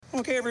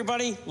Okay,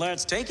 everybody,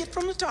 let's take it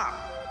from the top.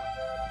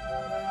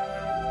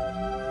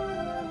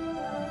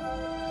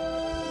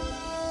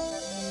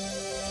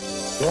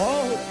 To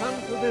all who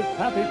come to this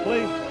happy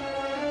place,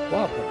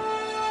 welcome.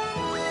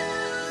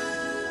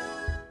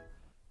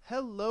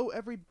 Hello,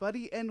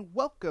 everybody, and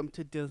welcome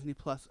to Disney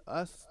Plus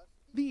Us,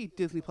 the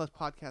Disney Plus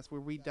podcast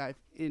where we dive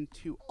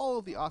into all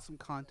of the awesome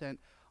content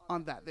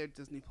on their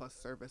Disney Plus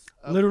service.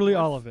 Literally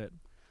all of it.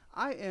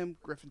 I am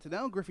Griffin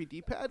Tennell, Griffey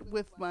D-Pad,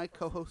 with my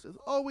co-host, as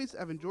always,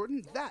 Evan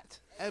Jordan.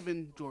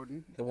 Evan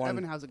Jordan.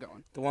 Evan, how's it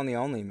going? The one, the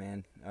only,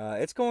 man.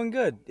 It's going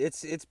good.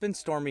 It's been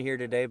stormy here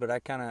today, but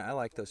I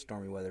like those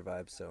stormy weather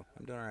vibes, so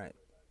I'm doing all right.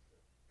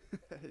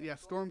 Yeah,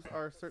 storms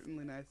are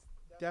certainly nice.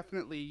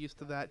 Definitely used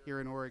to that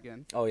here in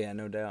Oregon. Oh yeah,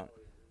 no doubt.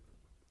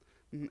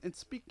 And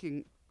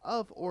speaking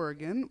of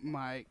Oregon,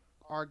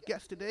 our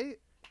guest today,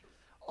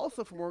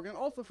 also from Oregon,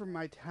 also from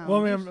my town.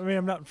 Well,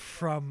 I'm not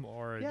from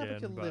Oregon. Yeah,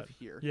 but you live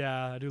here.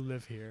 Yeah, I do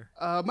live here.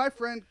 My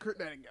friend Kurt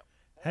Nightingale.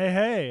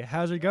 Hey,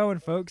 how's it going,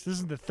 folks? This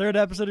is the third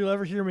episode you'll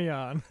ever hear me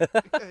on.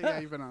 Yeah,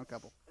 you've been on a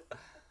couple.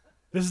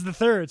 This is the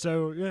third,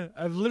 so yeah,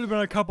 I've literally been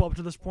on a couple up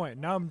to this point.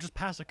 Now I'm just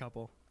past a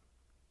couple.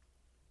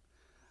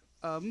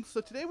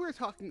 So today we're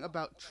talking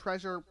about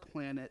Treasure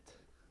Planet.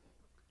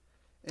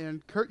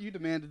 And Kurt, you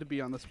demanded to be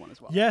on this one as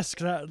well. Yes,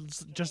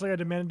 because just like I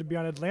demanded to be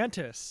on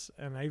Atlantis,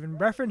 and I even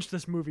referenced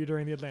this movie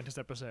during the Atlantis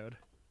episode.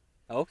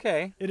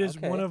 Okay. It is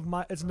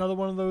it's another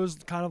one of those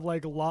kind of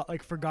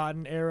like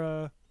forgotten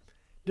era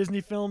Disney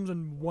films,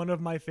 and one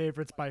of my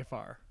favorites by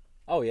far.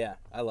 Oh yeah,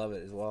 I love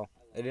it as well.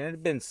 It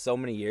had been so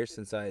many years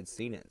since I had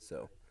seen it,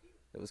 so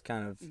it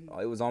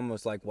was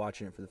almost like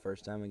watching it for the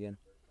first time again.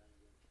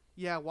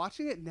 Yeah,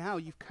 watching it now,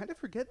 you kind of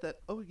forget that,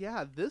 oh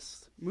yeah,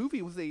 this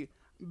movie was a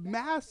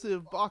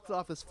massive box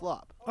office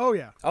flop. Oh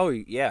yeah. Oh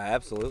yeah,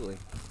 absolutely.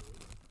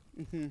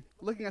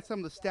 Looking at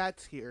some of the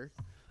stats here,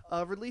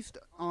 released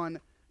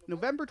on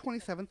November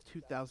 27th,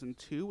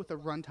 2002, with a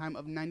runtime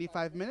of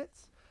 95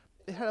 minutes.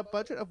 It had a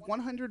budget of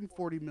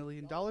 $140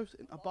 million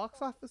and a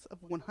box office of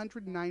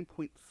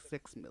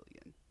 $109.6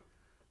 million.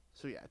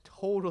 So yeah,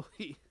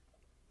 totally.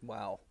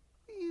 Wow.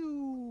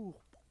 Ew.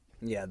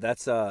 Yeah,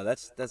 that's not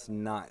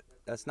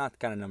the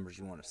kind of numbers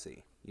you want to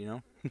see, you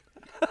know?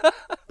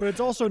 But it's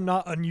also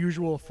not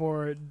unusual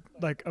for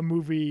like a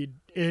movie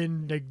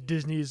in like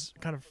Disney's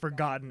kind of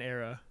forgotten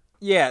era.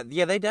 Yeah,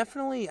 they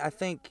definitely, I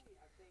think,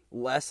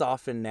 less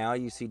often now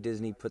you see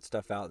Disney put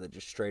stuff out that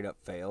just straight up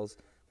fails.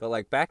 But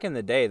like back in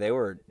the day,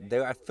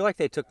 I feel like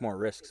they took more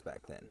risks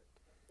back then.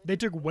 They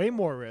took way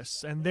more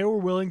risks, and they were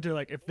willing to,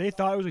 like, if they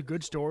thought it was a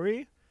good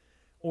story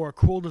or a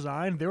cool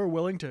design, they were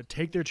willing to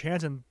take their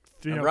chance and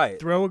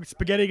throw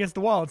spaghetti against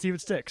the wall and see if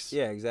it sticks.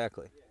 Yeah,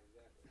 exactly.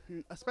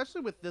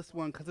 Especially with this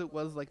one, because it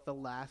was like the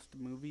last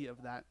movie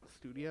of that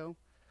studio.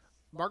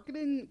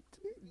 Marketing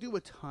didn't do a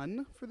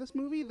ton for this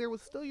movie. There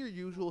was still your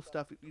usual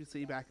stuff you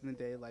see back in the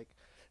day, like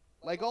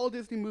all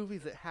Disney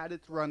movies. It had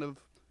its run of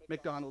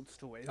McDonald's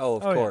toys. Oh,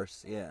 of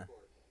course, yeah.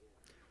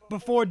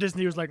 Before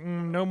Disney was like,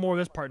 no more of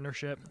this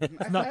partnership. I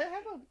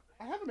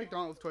have a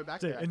McDonald's toy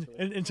back there,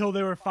 actually. Until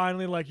they were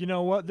finally like, you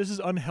know what, this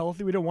is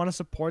unhealthy. We don't want to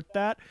support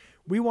that.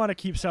 We want to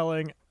keep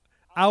selling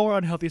our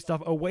unhealthy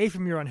stuff away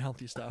from your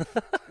unhealthy stuff.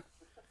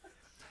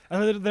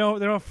 They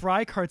don't have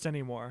fry carts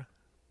anymore.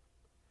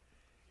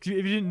 If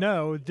you didn't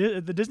know,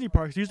 the Disney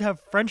parks used to have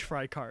French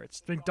fry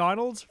carts.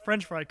 McDonald's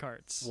French fry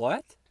carts.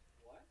 What?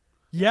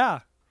 Yeah.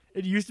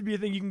 It used to be a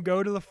thing. You can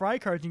go to the fry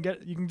carts and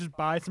you can just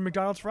buy some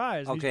McDonald's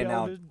fries. Okay,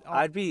 now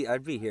I'd be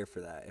here for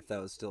that if that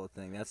was still a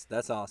thing.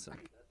 That's awesome.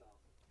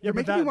 You're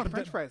making me want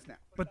French fries now.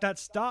 But that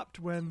stopped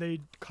when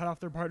they cut off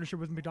their partnership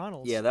with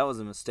McDonald's. Yeah, that was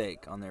a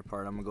mistake on their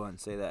part. I'm gonna go ahead and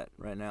say that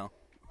right now.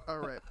 All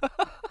right,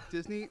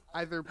 Disney,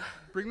 either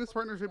bring this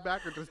partnership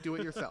back or just do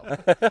it yourself.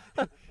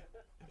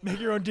 Make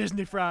your own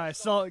Disney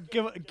fries.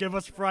 Give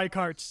us fry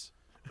carts.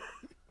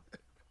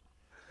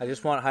 I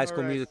just want High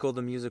School Musical,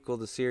 the musical,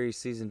 the series,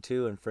 season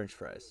 2, and French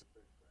fries.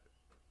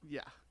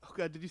 Yeah. Oh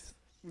God,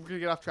 we're gonna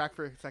get off track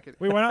for a second.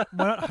 Wait, why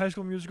not High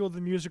School Musical,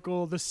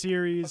 the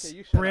series,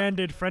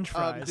 branded French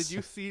fries? Did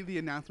you see the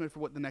announcement for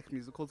what the next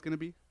musical is gonna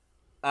be?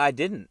 I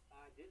didn't.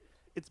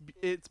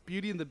 It's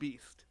Beauty and the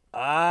Beast.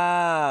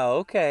 Ah,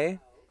 okay.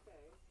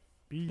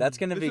 That's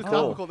gonna be cool.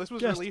 Topical. This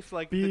was released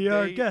like be the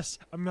our day... guest.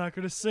 I'm not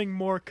gonna sing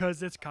more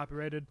because it's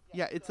copyrighted.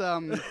 Yeah, it's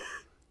Oh,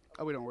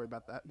 we don't worry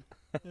about that.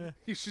 Yeah.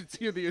 You should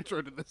hear the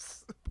intro to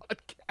this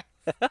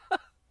podcast.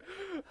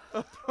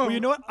 Well, you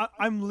know what?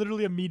 I'm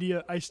literally I'm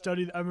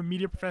a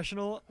media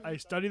professional. I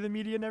study the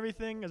media and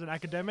everything as an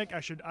academic.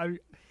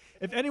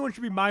 If anyone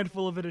should be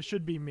mindful of it, it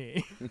should be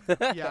me.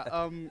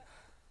 Yeah.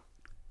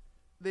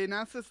 They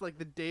announced this like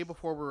the day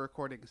before we're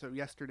recording, so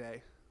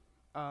yesterday.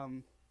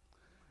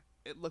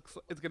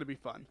 It's gonna be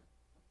fun.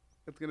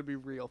 It's gonna be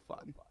real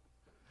fun.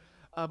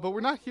 But we're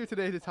not here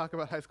today to talk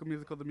about High School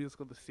Musical, the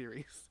musical, the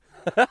series.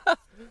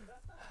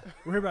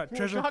 We're about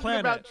Treasure Planet.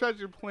 About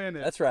Treasure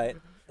Planet. That's right.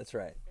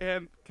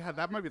 And God,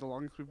 that might be the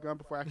longest we've gone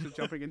before actually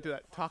jumping into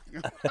that, talking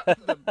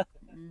about the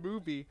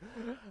movie.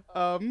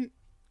 I think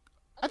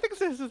it's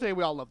safe to say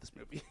we all love this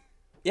movie.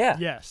 Yeah.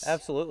 Yes.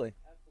 Absolutely.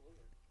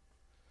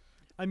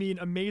 I mean,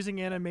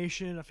 amazing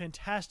animation, a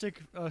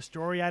fantastic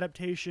story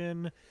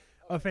adaptation,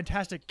 a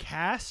fantastic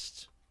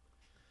cast.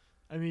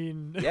 I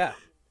mean, Yeah,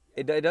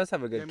 it does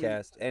have a good I mean-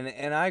 cast,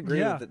 and I agree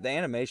Yeah. with it. The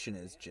animation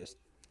is just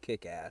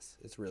kick ass.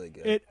 It's really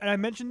good. and I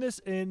mentioned this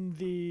in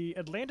the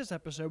Atlantis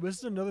episode. But this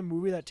is another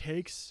movie that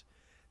takes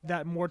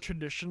that more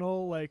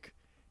traditional like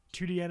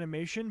 2D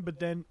animation, but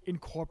then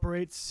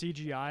incorporates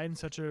CGI in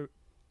such a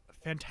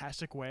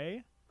fantastic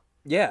way.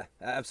 Yeah,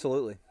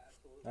 absolutely.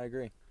 I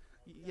agree.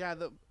 Yeah,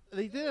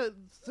 they did it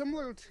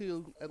similar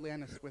to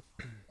Atlantis with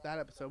that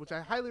episode, which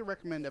I highly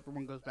recommend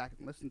everyone goes back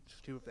and listens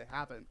to if they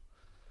haven't.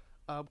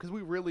 Because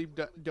we really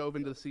dove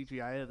into the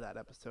CGI of that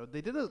episode. They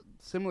did a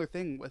similar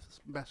thing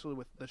especially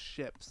with the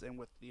ships and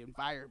with the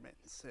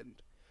environments and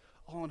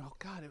oh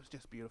god, it was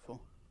just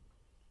beautiful.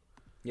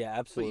 Yeah, But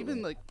absolutely.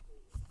 even like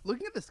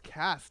looking at this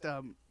cast,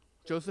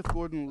 Joseph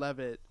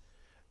Gordon-Levitt,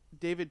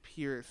 David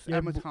Pierce, Yeah,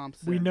 Emma w-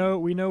 Thompson,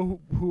 We know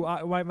who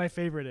my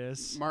favorite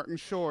is. Martin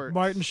Short.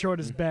 Martin Short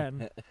is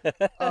Ben.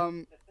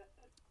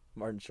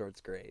 Martin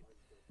Short's great.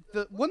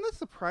 The one that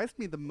surprised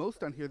me the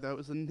most on here, though,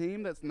 is a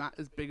name that's not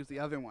as big as the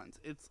other ones.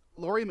 It's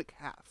Laurie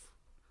Metcalf.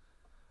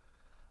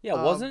 Yeah,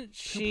 Um, wasn't who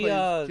she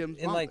plays Jim's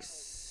in mom.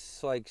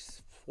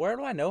 where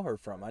do I know her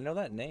from? I know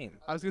that name.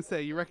 I was gonna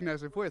say you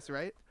recognize her voice,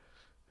 right?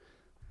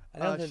 I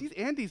know that. She's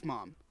Andy's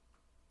mom.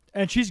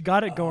 And she's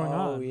got it going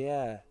oh on.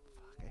 yeah,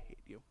 Fuck, I hate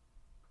you.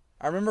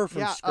 I remember her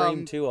from Yeah,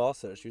 Scream 2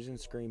 also. She was in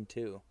Scream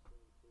 2.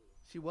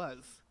 She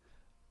was.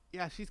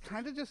 Yeah, she's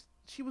kind of just.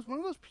 She was one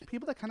of those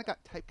people that kind of got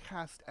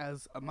typecast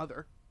as a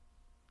mother.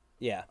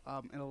 Yeah.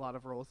 In a lot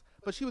of roles,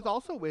 but she was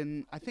also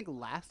in I think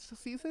last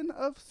season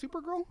of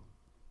Supergirl.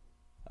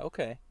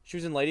 Okay. She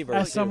was in Lady Bird.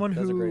 As too. someone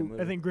That was a great who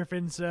movie. I think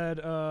Griffin said,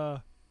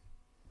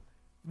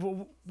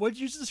 what did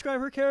you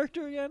describe her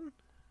character again?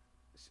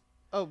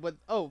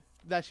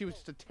 That she was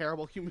just a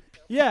terrible human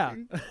being. Yeah.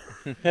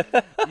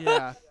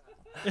 Yeah.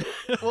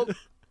 Well,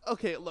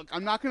 okay, look,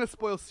 I'm not going to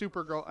spoil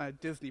Supergirl on a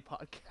Disney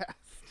podcast.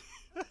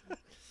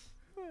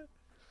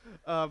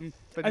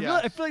 But yeah.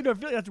 I feel like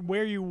that's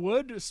where you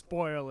would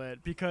spoil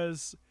it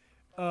because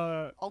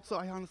Also,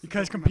 I honestly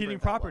because don't remember competing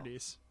it that well.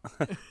 properties.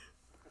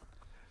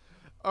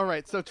 All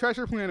right, so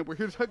Treasure Planet. We're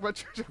here to talk about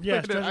Treasure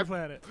Yes, Planet. Treasure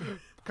Planet.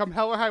 Come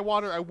hell or high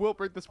water, I will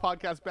bring this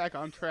podcast back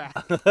on track.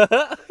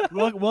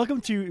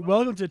 Welcome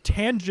to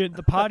Tangent,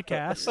 the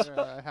podcast.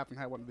 I haven't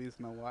had one of these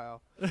in a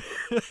while.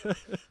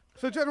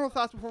 So, general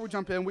thoughts before we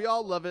jump in. We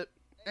all love it.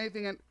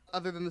 Anything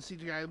other than the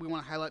CGI we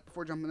want to highlight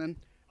before jumping in?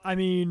 I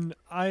mean,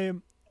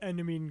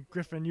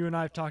 Griffin, you and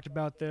I have talked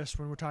about this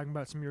when we're talking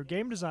about some of your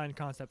game design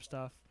concept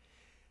stuff.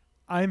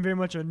 I am very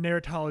much a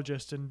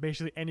narratologist in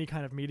basically any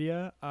kind of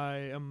media. I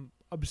am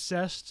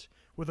obsessed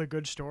with a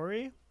good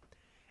story,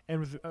 and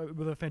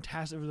with a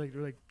fantastic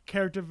like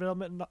character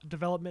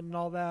development and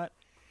all that.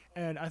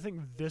 And I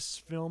think this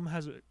film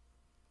has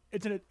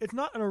it's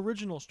not an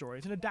original story;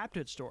 it's an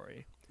adapted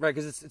story. Right,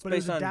 because it's But it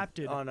was based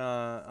adapted.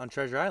 on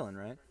Treasure Island,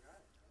 right?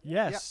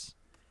 Yes.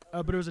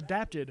 But it was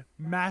adapted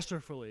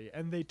masterfully,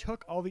 and they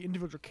took all the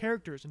individual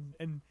characters,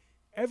 and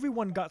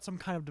everyone got some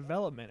kind of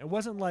development. It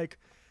wasn't like,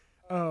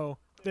 oh,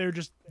 they're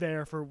just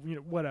there for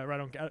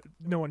whatever.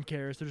 No one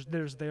cares.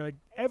 They're like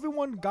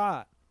everyone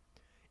got,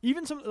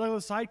 even some like the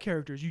side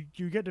characters.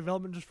 You get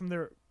development just from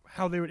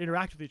how they would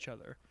interact with each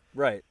other.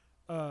 Right.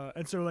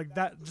 And so like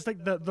that, just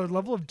like the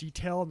level of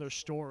detail in their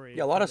story.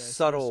 Yeah, a lot for of this was-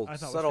 subtle I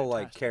thought was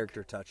like fantastic.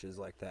 character touches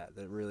like that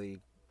really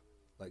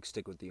like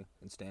stick with you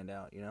and stand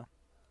out. You know.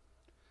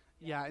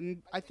 Yeah,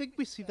 and I think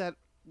we see that,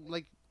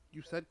 like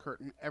you said,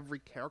 Kurt, in every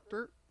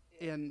character,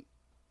 and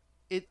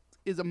it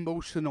is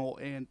emotional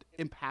and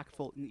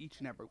impactful in each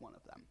and every one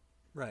of them.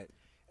 Right.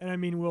 And I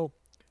mean,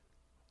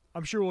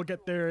 I'm sure we'll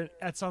get there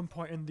at some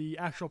point in the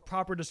actual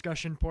proper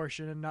discussion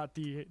portion and not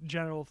the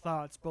general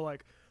thoughts. But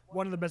like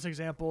one of the best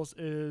examples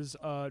is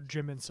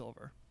Jim and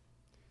Silver,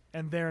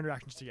 and their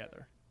interactions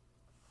together.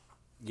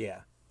 Yeah.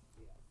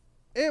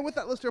 And with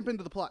that, let's jump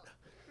into the plot.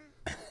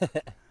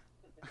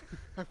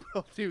 I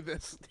will do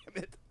this,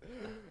 damn it.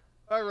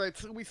 All right,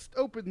 so we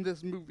open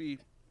this movie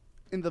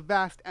in the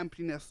vast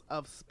emptiness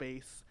of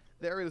space.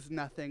 There is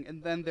nothing,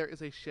 and then there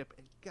is a ship,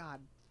 and god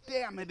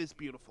damn, it is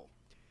beautiful.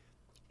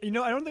 I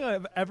don't think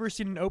I've ever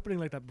seen an opening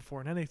like that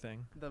before in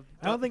anything.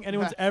 I don't think The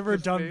anyone's vast ever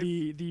of done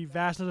space. the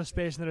vastness of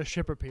space and then a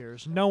ship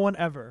appears. No one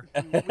ever.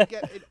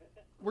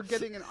 We're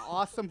getting an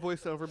awesome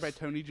voiceover by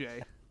Tony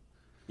J.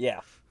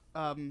 Yeah.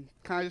 Kind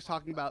of just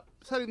talking about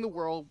setting the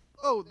world.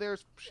 Oh,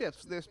 there's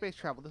ships, there's space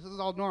travel. This is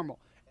all normal.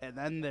 And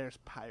then there's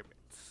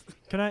pirates.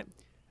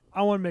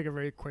 I want to make a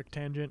very quick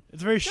tangent.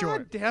 It's very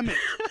short. God damn it.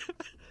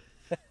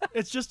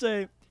 It's just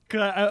cause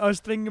I was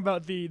thinking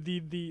about the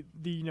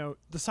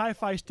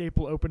sci-fi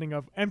staple opening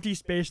of empty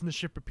space and the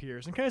ship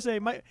appears. And can I say I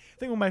think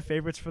one of my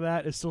favorites for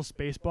that is still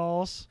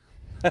Spaceballs.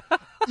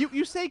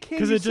 You say, can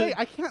 'Cause you it say? just-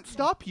 I can't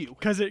stop you.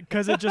 Cause it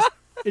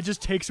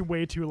just takes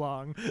way too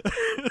long.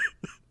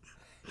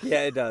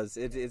 Yeah, it does.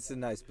 It's a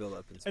nice build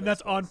up. And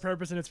that's on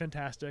purpose and it's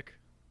fantastic.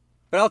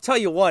 But I'll tell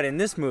you what, in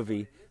this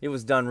movie, it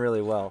was done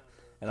really well.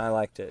 and I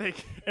liked it. In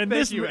Thank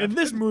this you, in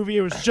this movie,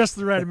 it was just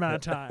the right amount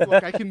of time.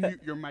 Look, I can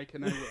mute your mic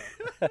and I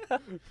will.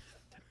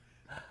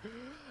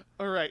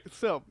 All right,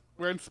 so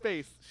we're in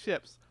space,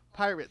 ships,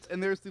 pirates,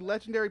 and there's the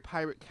legendary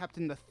pirate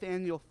Captain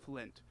Nathaniel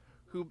Flint,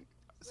 who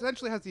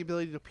essentially has the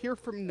ability to appear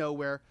from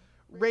nowhere,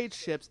 raid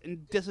ships,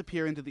 and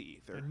disappear into the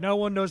ether. And no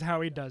one knows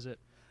how he does it.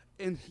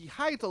 And he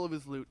hides all of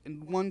his loot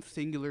in one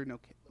singular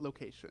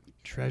location.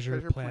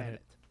 Treasure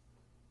Planet.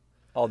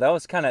 Oh, that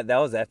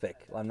was epic.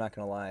 I'm not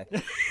gonna lie.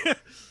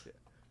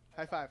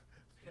 High five.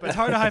 It's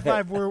hard to high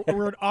five.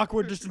 We're an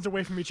awkward distance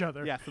away from each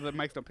other. Yeah, so the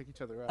mics don't pick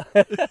each other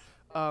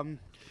up.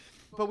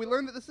 But we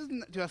learned that this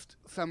isn't just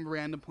some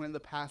random point in the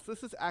past.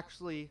 This is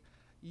actually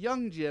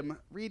young Jim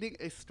reading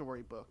a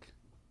storybook.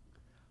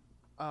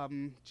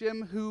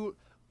 Jim, who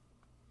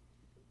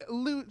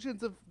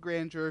illusions of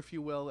grandeur, if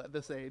you will, at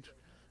this age,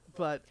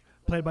 but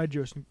Played by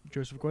Joseph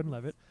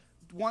Gordon-Levitt.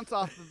 once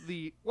off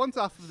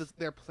of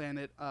their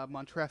planet,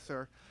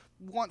 Montresor,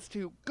 wants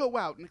to go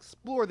out and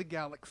explore the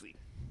galaxy.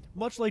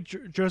 Much like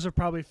Joseph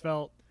probably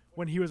felt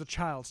when he was a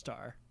child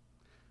star.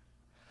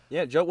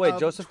 Yeah,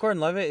 Joseph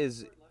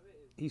Gordon-Levitt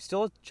he's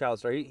still a child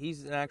star.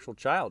 He's an actual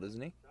child,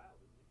 isn't he?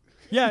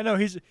 Yeah, no,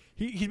 he's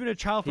been a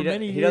child for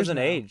many years. He doesn't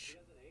now. age,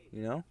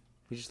 you know.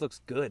 He just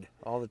looks good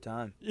all the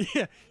time.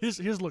 Yeah,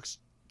 his looks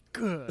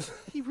good.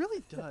 He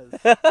really does.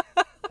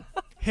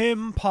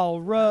 Him,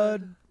 Paul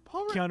Rudd,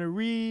 Paul Rudd. Keanu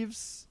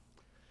Reeves.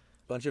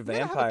 Bunch of We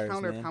gotta have a vampires,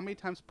 counter of man. how many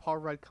times Paul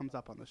Rudd comes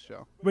up on the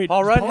show. Wait,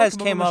 Paul does Rudd Paul has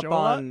come came on up the show a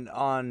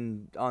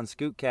lot? on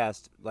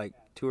Scootcast like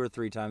 2 or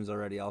 3 times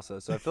already also.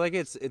 So I feel like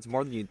it's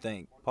more than you'd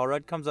think. Paul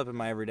Rudd comes up in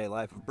my everyday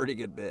life a pretty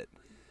good bit.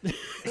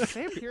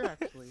 Same here,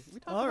 actually. We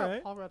talk All about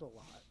right. Paul Rudd a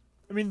lot.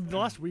 I mean, the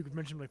last week we've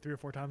mentioned him like 3 or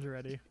 4 times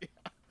already.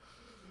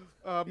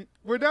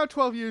 We're now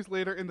 12 years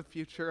later in the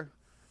future,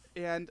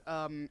 and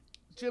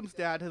Jim's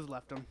dad has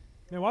left him.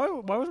 Now,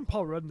 why wasn't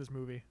Paul Rudd in this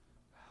movie?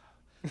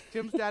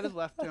 Jim's dad has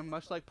left him,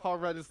 much like Paul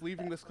Rudd is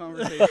leaving this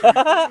conversation.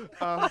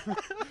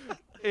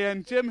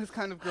 And Jim has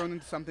kind of grown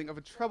into something of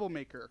a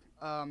troublemaker.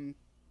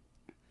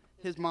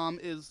 His mom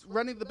is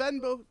running the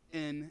Benbow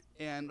Inn,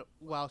 and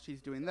while she's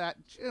doing that,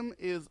 Jim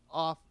is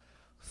off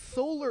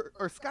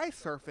sky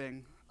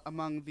surfing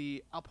among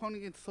the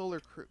Alponian solar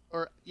crew.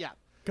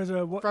 Because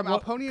From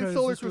Alponian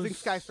solar cruising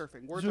sky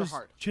surfing. Words are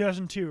hard.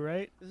 2002,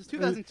 right? This is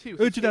 2002.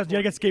 Oh, so 2000. You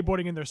gotta get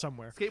skateboarding in there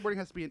somewhere. skateboarding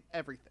has to be in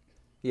everything.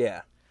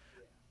 Yeah.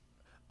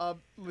 Up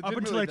until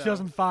Legitimately, like though,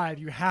 2005,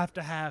 you have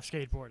to have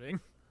skateboarding.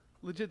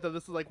 legit though,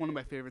 this is like one of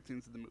my favorite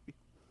scenes in the movie.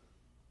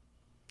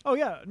 Oh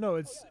yeah, no,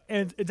 it's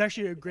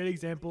actually a great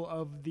example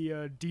of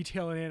the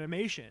detail in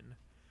animation,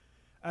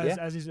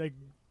 as he's like,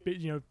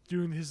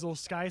 doing his little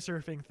sky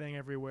surfing thing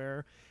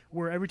everywhere,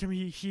 where every time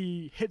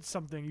he hits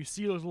something, you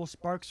see those little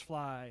sparks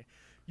fly,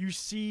 you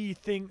see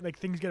things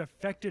get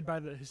affected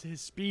by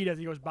his speed as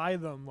he goes by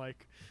them,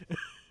 like.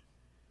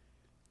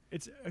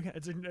 It's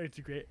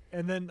a great,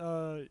 and then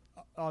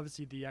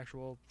obviously the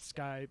actual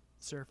sky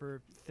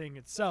surfer thing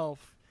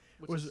itself.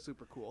 Which was is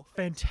super cool.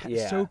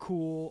 Yeah. So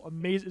cool,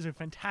 amazing. It's a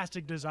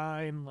fantastic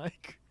design,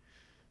 like.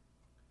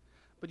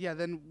 But yeah,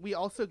 then we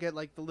also get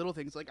like the little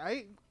things. Like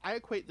I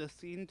equate this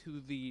scene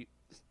to the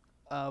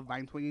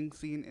vine swinging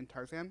scene in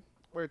Tarzan,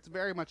 where it's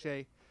very much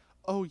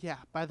oh yeah,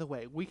 by the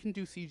way, we can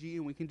do CG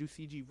and we can do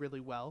CG really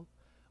well.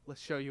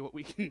 Let's show you what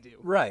we can do.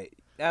 Right.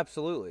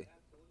 Absolutely.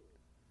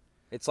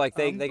 It's like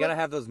they but- gotta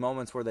have those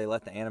moments where they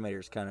let the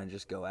animators kind of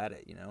just go at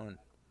it, you know. And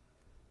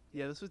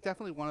Yeah, this was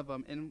definitely one of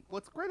them. And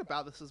what's great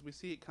about this is we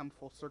see it come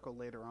full circle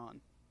later on.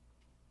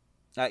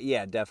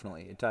 yeah,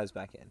 definitely, it ties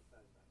back in.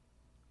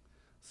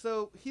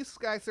 So he's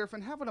sky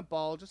surfing, having a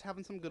ball, just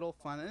having some good old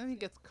fun, and then he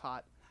gets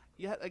caught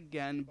yet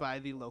again by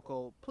the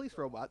local police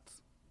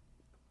robots.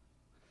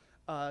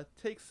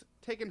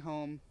 Taken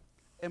home,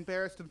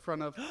 embarrassed in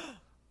front of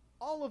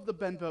all of the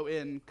Benbow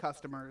Inn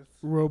customers.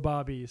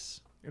 Robobbies,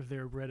 if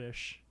they're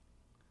British.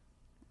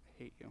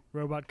 I hate you.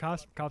 Robot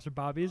cops are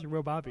bobbies.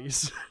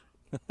 Robobbies.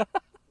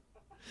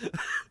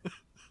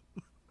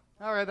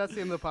 All right, that's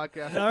the end of the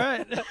podcast. All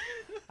right.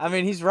 I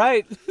mean, he's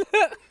right.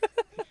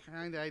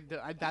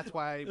 That's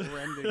why we're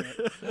ending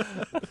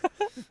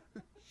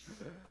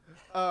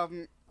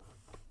it.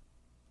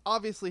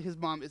 Obviously, his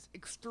mom is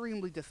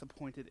extremely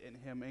disappointed in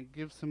him and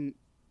gives him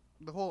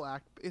the whole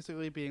act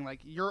basically being like,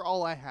 "You're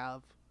all I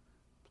have.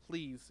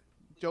 Please,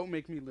 don't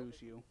make me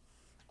lose you."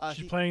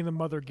 She's playing the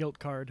mother guilt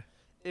card.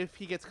 If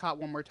he gets caught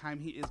one more time,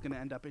 he is going to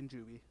end up in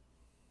juvie.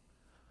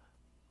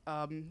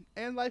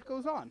 And life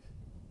goes on.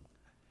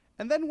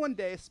 And then one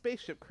day, a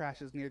spaceship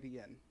crashes near the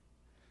inn.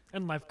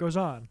 And life goes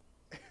on.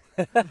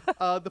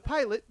 The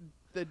pilot,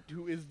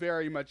 who is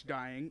very much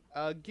dying,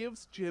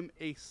 gives Jim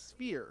a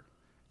sphere,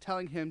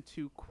 telling him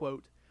to,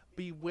 quote,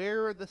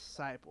 "Beware the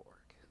cyborg."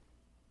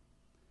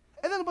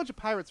 And then a bunch of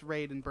pirates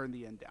raid and burn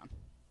the inn down.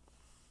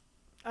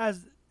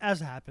 As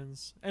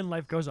happens, and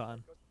life goes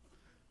on.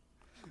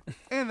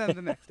 And then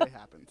the next day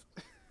happens.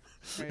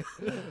 Right.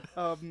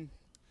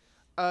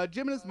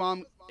 Jim and his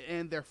mom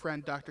and their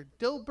friend, Dr.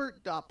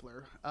 Dilbert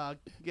Doppler,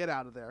 get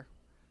out of there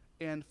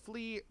and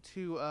flee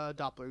to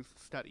Doppler's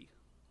study.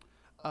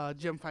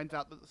 Jim finds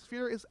out that the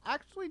sphere is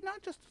actually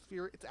not just a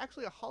sphere, it's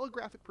actually a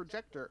holographic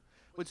projector,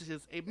 which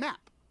is a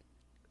map.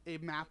 A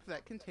map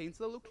that contains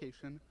the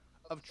location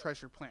of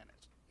Treasure Planet.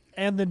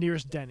 And the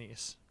nearest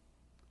Denny's.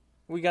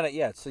 We got it,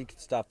 yeah, so you can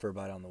stop for a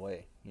bite on the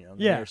way. You know,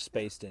 Yeah. near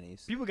Space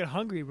Denny's. People get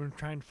hungry when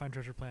trying to find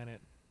Treasure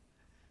Planet.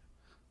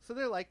 So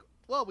they're like,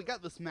 well, we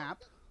got this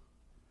map.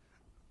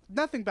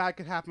 Nothing bad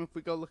could happen if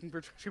we go looking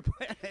for Treasure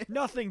Planet.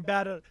 Nothing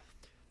bad.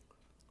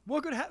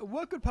 What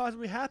could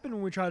possibly happen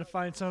when we try to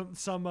find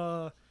some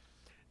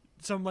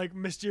like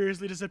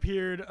mysteriously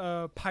disappeared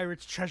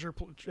pirates treasure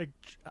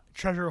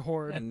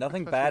hoard? And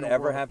nothing Especially bad in a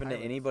ever world of happened to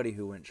pirates. anybody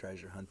who went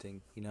treasure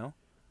hunting, you know?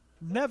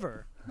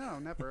 Never. No,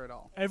 never at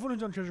all. Everyone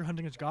who's done treasure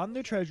hunting has gotten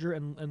their treasure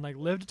and like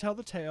lived to tell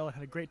the tale and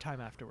had a great time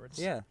afterwards.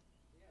 Yeah.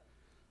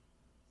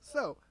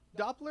 So,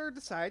 Doppler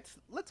decides,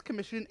 let's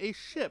commission a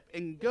ship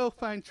and go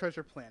find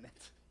Treasure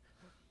Planet.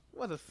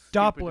 What a stupid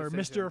Doppler,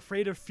 decision. Mr.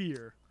 Afraid of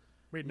Fear.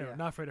 Wait, no, Yeah.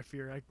 not Afraid of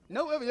Fear.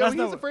 No, That's he's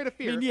not- afraid of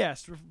fear. I mean,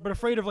 yes, but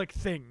afraid of like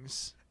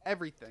things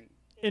Everything.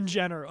 in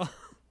general.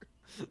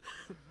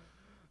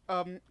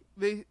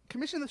 They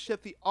commissioned the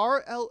ship, the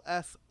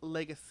RLS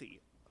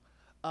Legacy,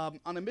 on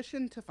a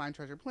mission to find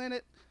Treasure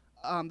Planet.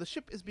 The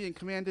ship is being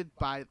commanded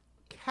by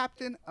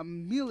Captain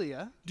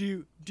Amelia.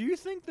 Do you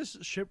think this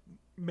ship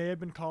may have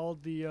been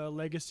called the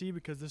Legacy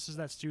because this is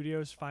that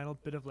studio's final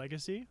bit of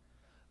legacy?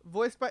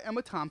 Voiced by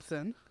Emma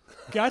Thompson.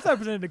 Okay, I thought I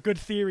presented a good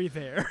theory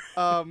there.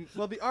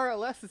 Well, the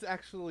RLS is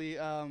actually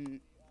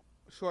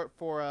short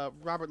for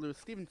Robert Louis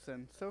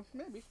Stevenson, so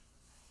maybe.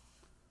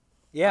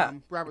 Yeah.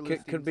 Robert Louis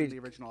could Stevenson, be. the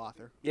original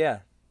author. Yeah.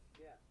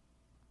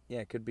 Yeah,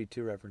 it could be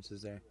two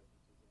references there.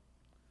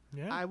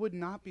 Yeah. I would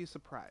not be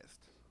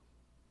surprised.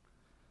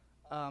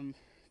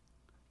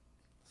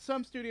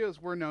 Some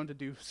studios were known to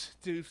do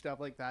stuff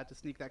like that, to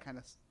sneak that kind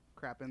of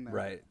crap in there.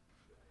 Right.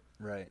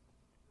 Right.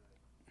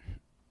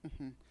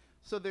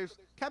 So there's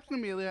Captain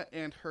Amelia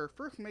and her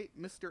first mate,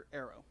 Mr.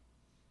 Arrow.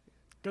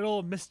 Good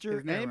old Mr.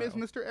 His name is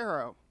Arrow. Mr.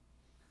 Arrow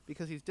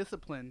because he's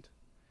disciplined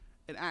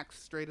and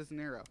acts straight as an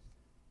arrow.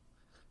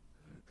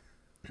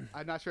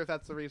 I'm not sure if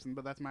that's the reason,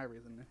 but that's my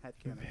reason.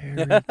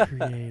 Headcanon. Very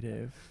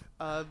creative.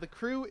 The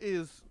crew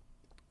is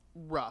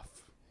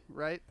rough,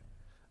 right?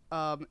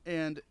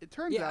 And it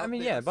turns Yeah, out I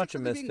mean, they yeah, are a bunch of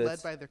secretly being led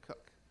misfits. by their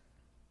cook.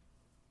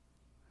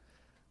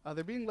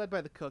 They're being led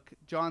by the cook,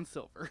 John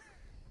Silver.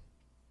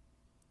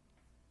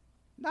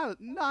 not.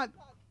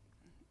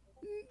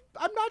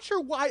 I'm not sure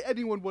why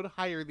anyone would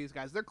hire these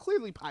guys. They're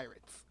clearly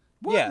pirates.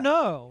 What? Yeah.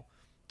 No.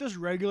 Just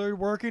regular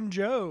working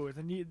Joes.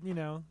 They need,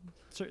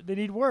 they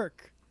need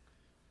work.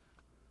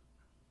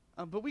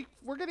 But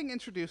we're getting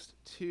introduced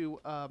to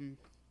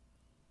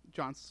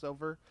John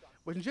Silver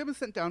when Jim is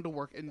sent down to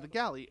work in the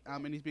galley,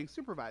 and he's being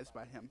supervised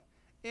by him.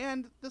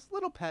 And this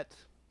little pet,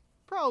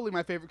 probably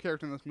my favorite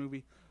character in this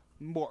movie,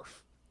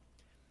 Morph.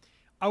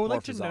 I would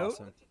like Morph to is note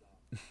awesome.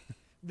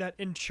 that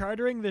in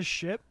chartering this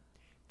ship,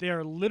 they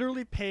are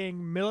literally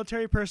paying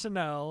military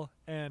personnel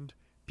and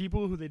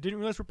people who they didn't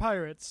realize were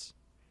pirates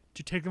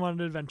to take them on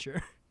an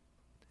adventure.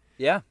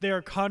 Yeah. They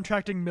are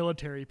contracting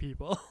military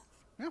people.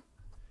 Yeah.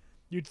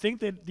 You'd think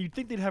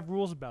they'd have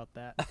rules about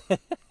that.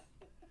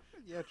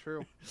 Yeah,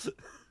 true.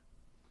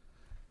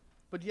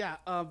 But yeah,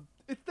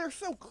 they're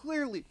so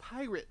clearly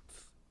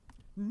pirates.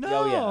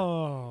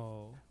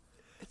 No.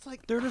 It's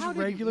like They're just how did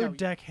you regular know?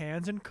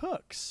 deckhands and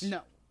cooks.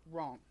 No,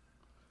 wrong.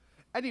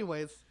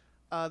 Anyways,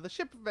 the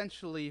ship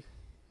eventually.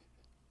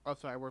 Oh,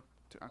 sorry,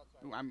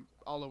 I'm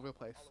all over the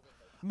place.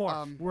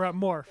 Morph. We're at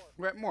Morph.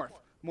 We're at Morph.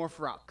 Morph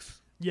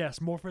rocks. Yes,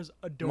 Morph is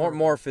adorable.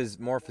 Morph is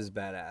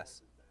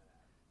badass.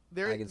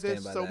 I can stand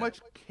There's by so that.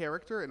 much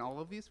character in all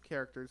of these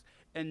characters,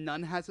 and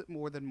none has it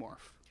more than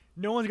Morph.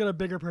 No one's got a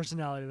bigger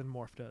personality than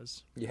Morph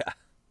does. Yeah.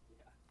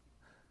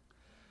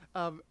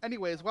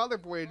 Anyways, while they're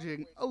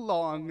voyaging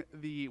along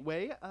the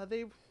way,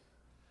 they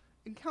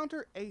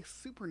encounter a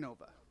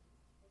supernova.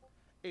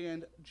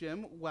 And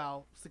Jim,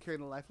 while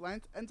securing the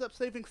lifelines, ends up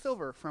saving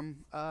Silver from,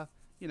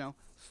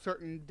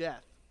 certain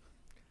death.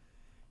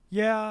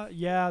 Yeah,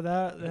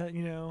 that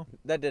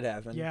That did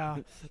happen. yeah.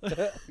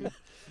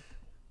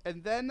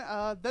 And then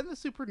the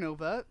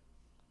supernova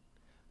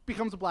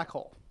becomes a black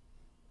hole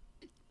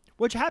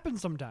Which happens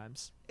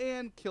sometimes.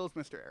 and kills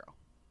Mr. Arrow.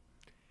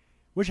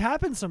 Which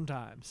happens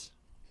sometimes.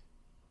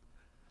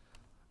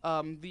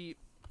 The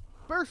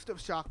burst of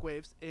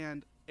shockwaves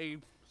and a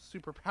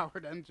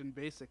superpowered engine,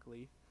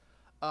 basically,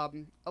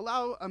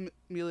 allow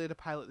Amelia to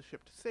pilot the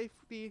ship to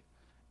safety.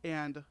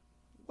 And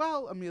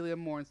while Amelia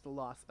mourns the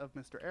loss of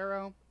Mr.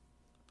 Arrow,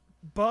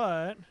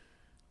 But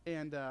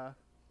and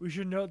we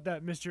should note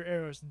that Mr.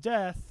 Arrow's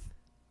death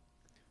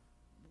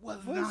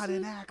was was not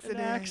an accident.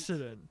 An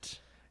accident.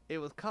 It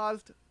was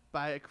caused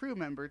by a crew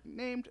member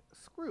named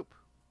Scroop.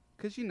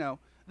 Because,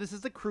 this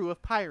is a crew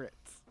of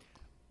pirates.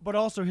 But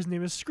also his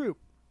name is Scroop.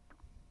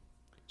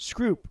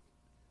 Scroop.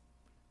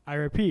 I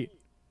repeat.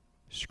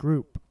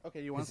 Scroop.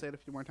 Okay, you want to say it a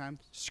few more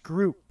times?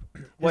 Scroop.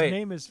 His Wait.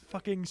 name is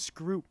fucking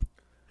Scroop.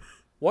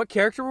 What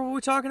character were we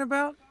talking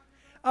about?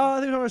 They're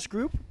talking about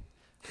Scroop?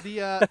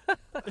 The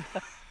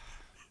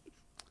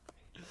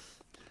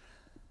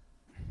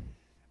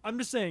I'm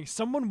just saying,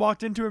 someone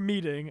walked into a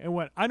meeting and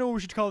went, I know what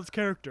we should call this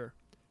character.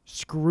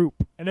 Scroop.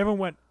 And everyone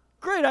went,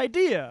 great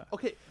idea.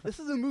 Okay, this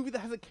is a movie that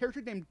has a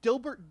character named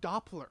Dilbert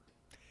Doppler.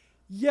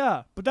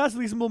 Yeah, but that's at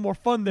least a little more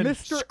fun than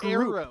Mr. Scroop.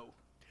 Arrow.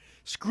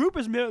 Scroop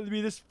is meant to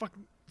be this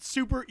fucking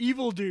super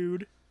evil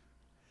dude.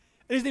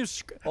 And his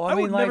name's Well, I I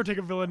mean, would never like- take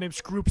a villain named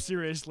Scroop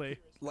seriously.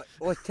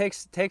 Well, take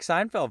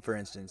Seinfeld for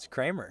instance.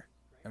 Kramer.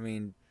 I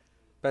mean,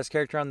 best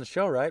character on the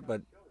show, right?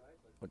 But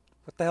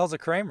what the hell's a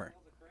Kramer?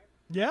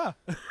 Yeah.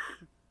 I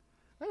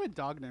had a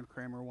dog named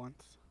Kramer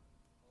once.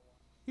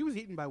 He was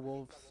eaten by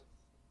wolves.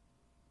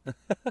 I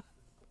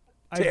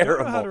don't know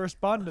how Terrible. to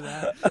respond to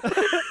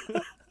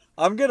that.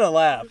 I'm gonna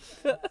laugh.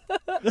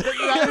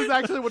 That is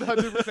actually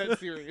 100%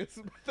 serious.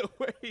 The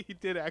way he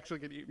did actually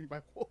get eaten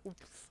by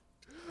wolves.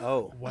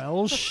 Oh.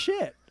 Well,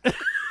 shit.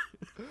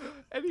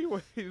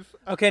 Anyways.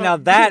 Okay, now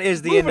that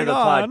is the end of the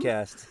Moving on.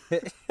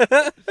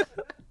 podcast.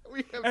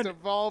 We have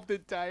devolved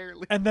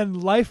entirely. And then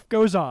life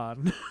goes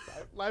on.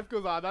 Life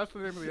goes on. That's the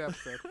name of the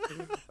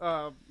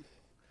episode.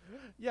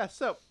 Yeah,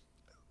 so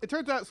it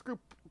turns out Scroop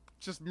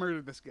just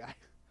murdered this guy.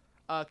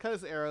 Cut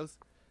his arrows.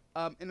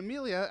 And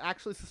Amelia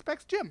actually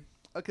suspects Jim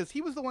because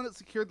he was the one that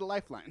secured the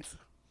lifelines.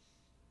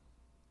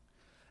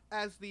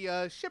 As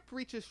the ship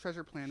reaches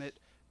Treasure Planet,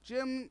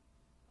 Jim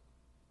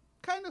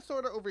kind of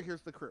sort of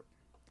overhears the crew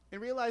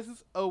and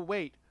realizes, oh,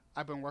 wait,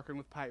 I've been working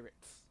with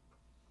pirates.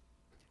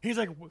 He's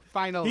like,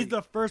 Finally. he's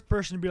the first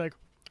person to be like,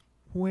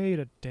 wait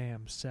a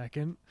damn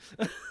second.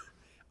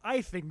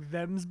 I think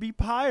them's be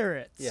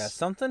pirates. Yeah,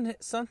 something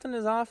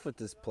is off with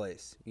this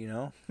place, you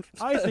know?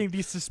 I think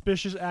these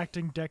suspicious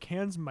acting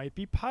deckhands might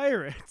be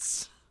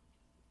pirates.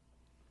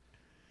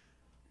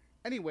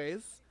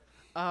 Anyways,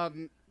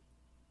 he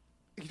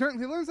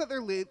learns that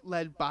they're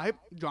led by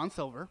John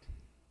Silver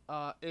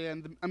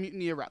and a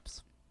mutiny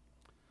erupts.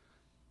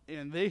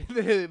 And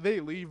they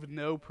leave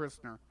no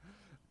prisoner.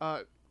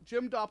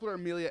 Jim, Doppler,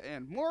 Amelia,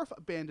 and Morph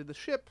abandoned the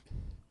ship.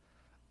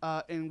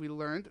 And we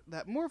learned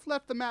that Morph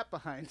left the map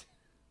behind.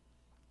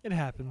 It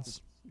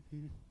happens.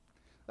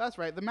 That's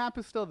right. The map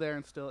is still there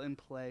and still in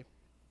play.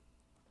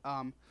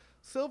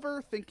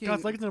 Silver thinking... God,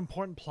 it's like it's an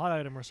important plot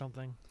item or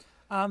something.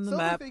 I'm the So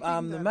they're map, thinking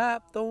I'm the that-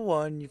 map, the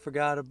one you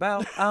forgot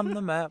about. I'm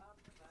the map.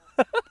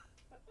 Okay,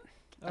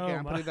 Oh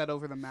I'm my. putting that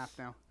over the map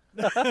now.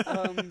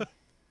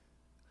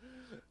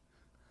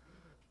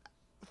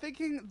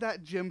 Thinking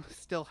that Jim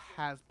still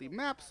has the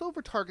map,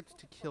 Silver targets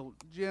to kill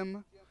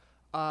Jim.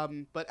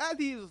 But as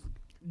he's got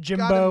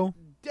Jimbo. him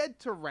dead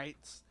to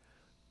rights,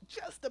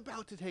 just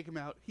about to take him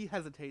out, he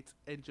hesitates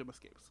and Jim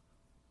escapes.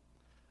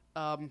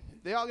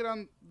 They all get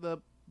on the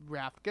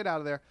raft, get out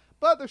of there,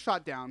 but they're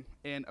shot down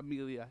and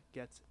Amelia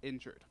gets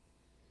injured.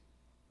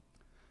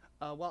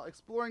 While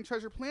exploring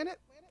Treasure Planet,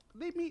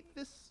 they meet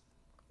this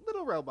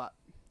little robot.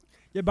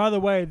 Yeah, by the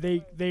way,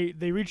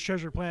 they reached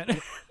Treasure Planet.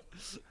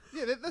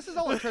 Yeah, this is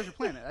all on Treasure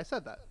Planet. I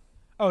said that.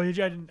 Oh, did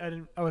you?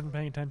 I wasn't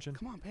paying attention.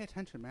 Come on, pay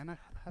attention, man. I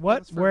have What?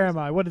 this for a Where reason.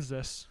 am I? What is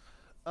this?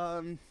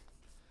 While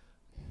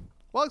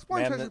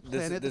exploring Man, Treasure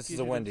this Planet, is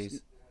a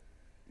Wendy's.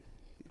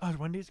 Oh, it's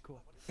Wendy's?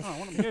 Cool. Oh,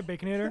 one of Here,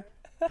 Baconator.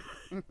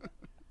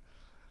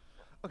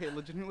 Okay,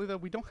 legitimately though,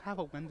 we don't have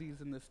a Wendy's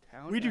in this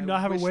town. We do and I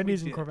not have a wish we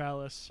Wendy's in did.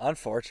 Corvallis.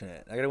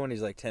 Unfortunate. I got a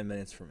Wendy's like 10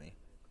 minutes from me.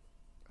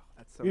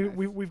 That's so nice.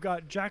 We've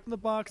got Jack in the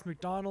Box,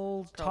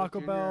 McDonald's, Carl's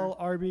Taco Jr.. Bell,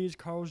 Arby's,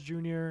 Carl's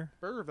Jr.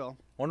 Burgerville.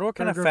 Wonder what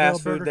kind of Burgerville,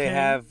 fast food Burger they King.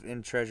 have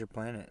in Treasure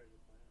Planet.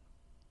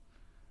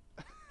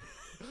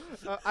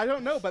 I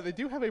don't know, but they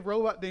do have a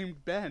robot named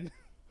Ben,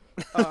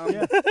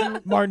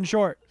 Martin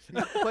Short.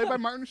 played by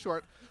Martin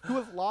Short, who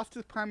has lost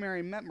his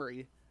primary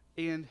memory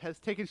and has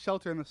taken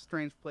shelter in this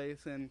strange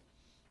place and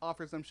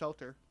offers them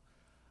shelter.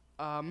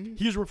 He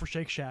used to work for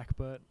Shake Shack,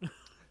 but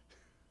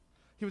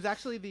He was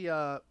actually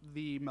the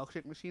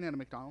milkshake machine at a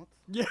McDonald's.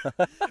 yeah.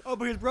 Oh,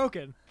 but he's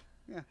broken.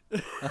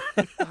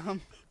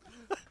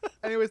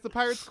 Anyways, the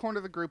pirates corner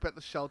the group at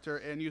the shelter,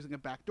 and using a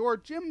back door,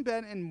 Jim,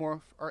 Ben, and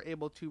Morph are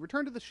able to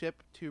return to the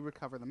ship to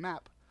recover the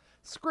map.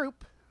 Scroop,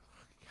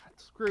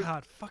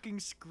 God, fucking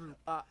Scroop.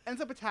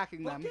 ends up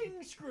attacking them,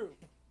 Fucking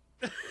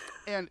Scroop.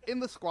 and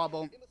in the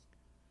squabble,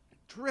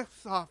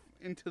 drifts off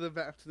into the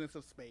vastness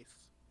of space.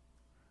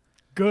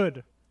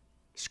 Good.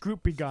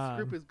 Scroop be gone.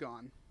 Scroop is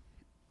gone.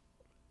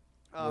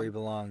 Where he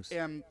belongs.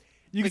 And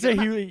You could they say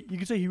get he back- really, you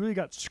could say he really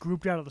got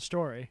scooped out of the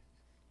story.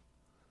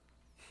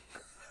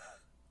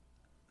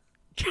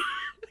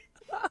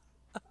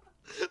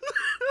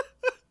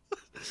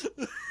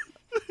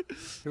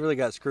 He really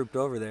got scooped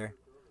over there.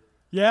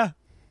 Yeah,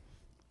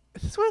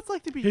 Is this what it's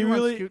like to be He you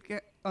really-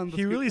 on the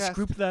he really Scootcast?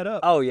 scooped that up.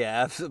 Oh,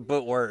 yeah,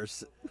 but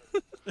worse.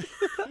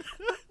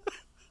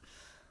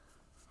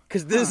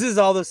 Because this is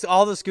all the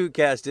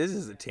Scootcast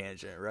is a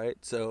tangent, right?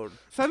 So,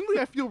 Suddenly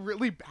I feel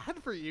really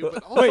bad for you,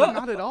 but also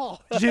not at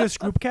all. Did you see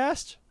the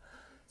Scoopcast?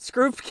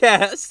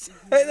 Scoopcast.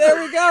 Hey,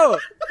 there we go.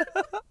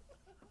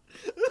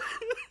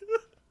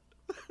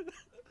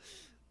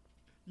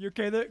 You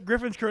okay?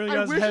 Griffin's currently I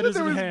got his wish head that in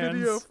there his was hands.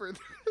 video for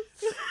this.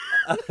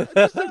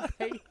 Just in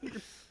pain.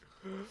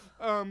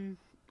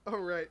 All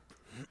right.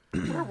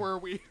 Where were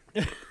we?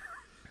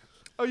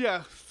 Oh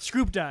yeah,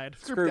 Scroop died.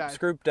 died.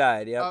 Scroop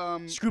died.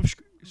 Yep.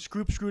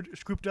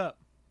 Scrooped up.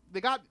 They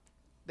got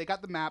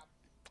the map,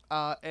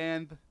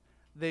 and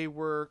they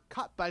were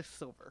caught by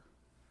Silver,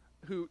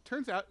 who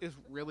turns out is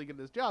really good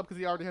at his job because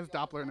he already has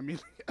Doppler and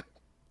Amelia.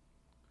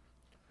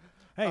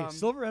 Hey,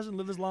 Silver hasn't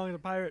lived as long as a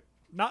pirate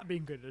not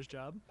being good at his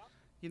job.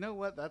 You know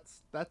what?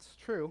 That's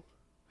true.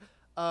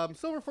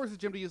 Silver forces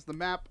Jim to use the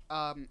map,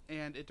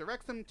 and it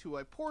directs him to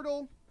a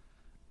portal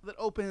that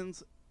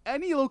opens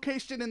any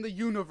location in the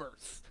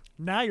universe.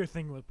 Now you're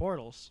thinking with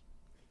portals.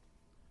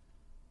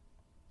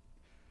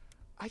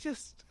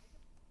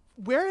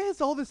 Where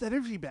has all this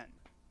energy been?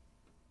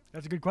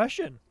 That's a good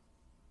question.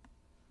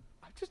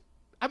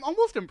 I'm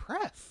almost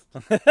impressed.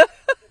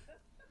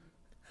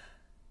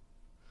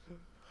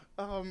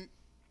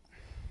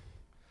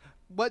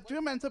 What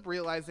Jim ends up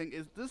realizing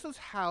is this is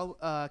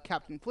how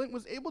Captain Flint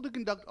was able to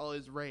conduct all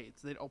his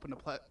raids. They'd open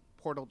a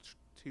portal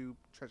to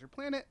Treasure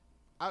Planet,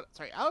 out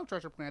of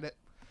Treasure Planet,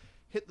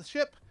 hit the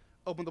ship,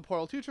 open the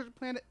portal to Treasure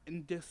Planet,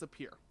 and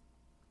disappear.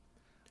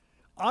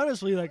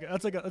 Honestly, like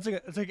it's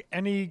like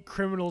any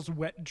criminal's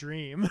wet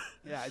dream.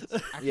 Yeah, it's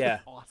actually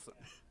awesome.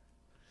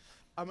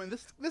 I mean,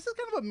 this is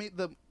kind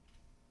of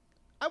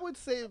I would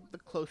say the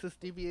closest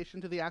deviation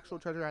to the actual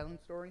Treasure Island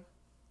story.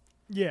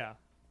 Yeah.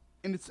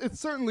 And it's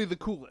certainly the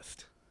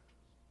coolest.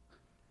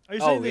 Are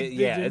you saying they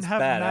yeah, didn't it's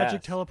have badass.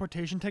 magic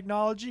teleportation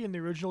technology in the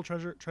original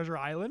Treasure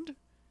Island?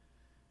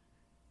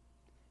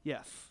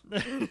 Yes.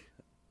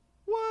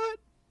 What?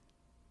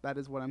 That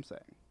is what I'm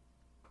saying.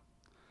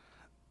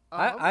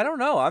 I don't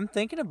know. I'm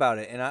thinking about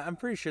it, and I'm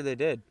pretty sure they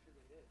did.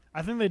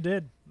 I think they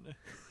did.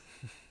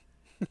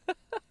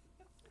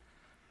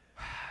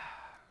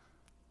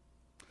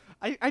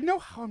 I know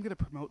how I'm going to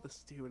promote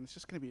this too, and it's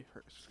just going to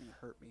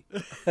hurt me.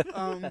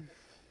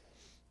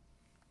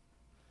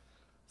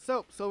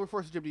 So Silver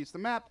forces Jim to use the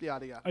map,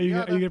 yada yada. Are you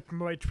going to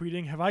promote by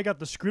tweeting, "Have I got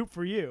the scoop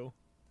for you"?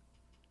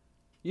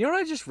 You know what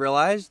I just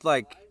realized?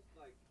 Like,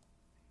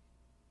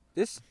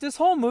 this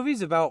whole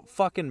movie's about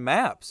fucking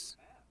maps.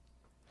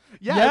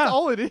 Yeah, Yeah. that's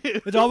all it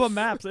is. It's all about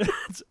maps.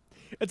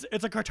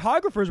 It's a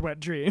cartographer's wet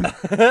dream.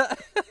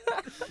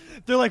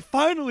 They're like,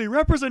 finally,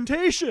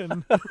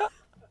 representation.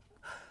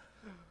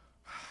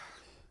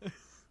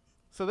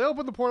 So they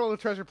open the portal to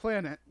Treasure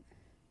Planet.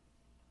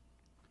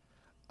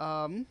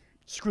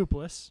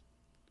 Scrupulous.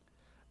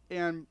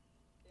 And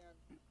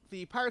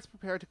the pirates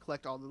prepare to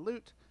collect all the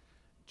loot.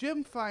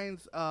 Jim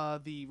finds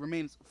the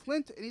remains of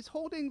Flint, and he's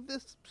holding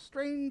this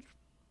strange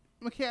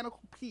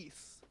mechanical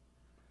piece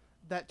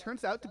that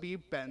turns out to be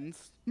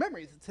Ben's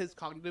memories. It's his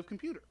cognitive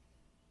computer.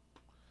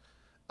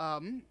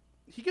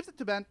 He gives it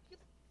to Ben.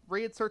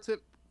 Ray inserts it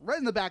right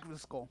in the back of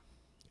his skull.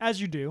 As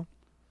you do.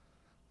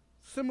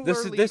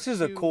 Similarly, This is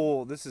a to-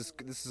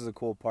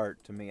 cool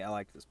part to me. I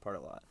like this part a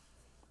lot.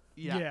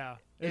 Yeah,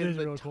 it and is a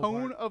the really cool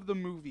tone part. of the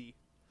movie,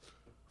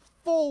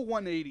 full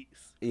 180s.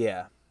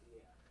 Yeah.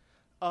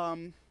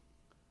 Um,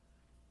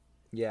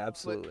 Yeah,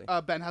 absolutely.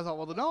 But, Ben has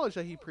all the knowledge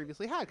that he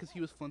previously had because he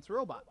was Flint's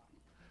robot.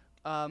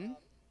 And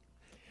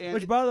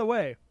Which, by the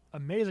way,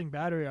 amazing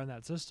battery on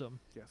that system.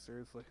 yeah,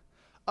 seriously.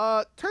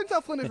 Turns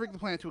out Flint had rigged the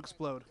planet to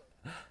explode.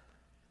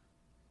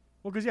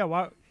 Well, because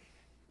why?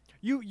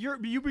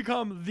 You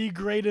become the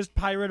greatest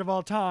pirate of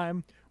all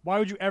time. Why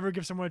would you ever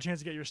give someone a chance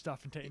to get your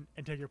stuff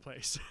and take your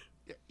place?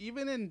 Yeah,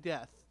 even in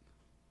death,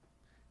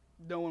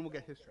 no one will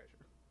get his treasure.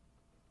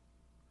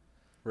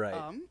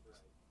 Right.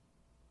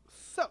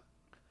 So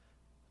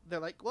they're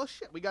like, well,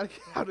 shit, we gotta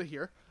get out of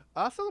here.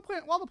 So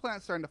while the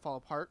planet's starting to fall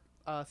apart,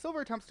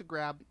 Silver attempts to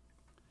grab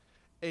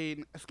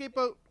an escape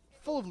boat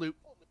full of loot,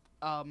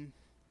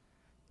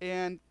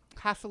 and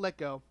has to let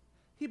go.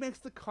 He makes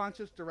the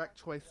conscious,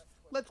 direct choice.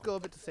 Let's go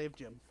of it to save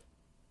Jim.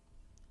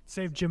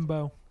 Save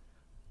Jimbo.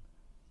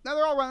 Now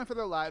they're all running for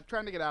their lives,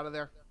 trying to get out of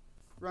there.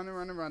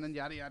 Running,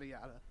 yada, yada,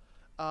 yada.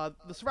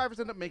 The survivors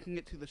end up making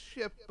it to the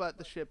ship, but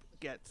the ship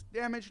gets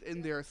damaged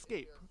in their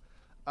escape.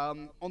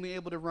 Only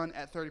able to run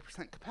at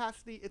 30%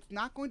 capacity, it's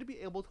not going to be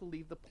able to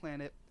leave the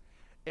planet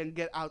and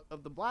get out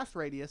of the blast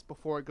radius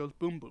before it goes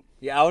boom boom.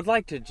 Yeah, I would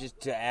like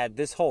to add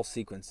this whole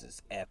sequence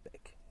is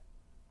epic.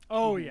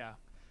 Oh, yeah.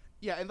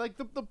 Yeah, and like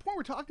the point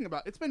we're talking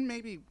about, it's been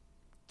maybe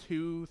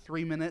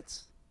 2-3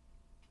 minutes.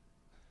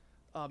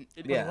 A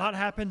lot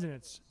happens and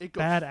it's it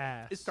goes,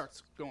 badass. It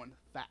starts going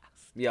fast.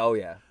 Yeah, oh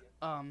yeah.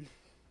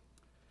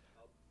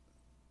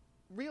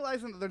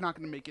 Realizing that they're not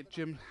going to make it,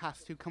 Jim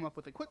has to come up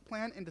with a quick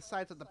plan and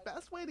decides that the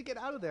best way to get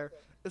out of there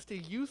is to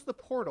use the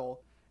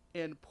portal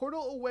and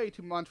portal away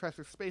to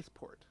Montresor's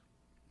spaceport.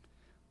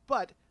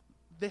 But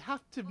they have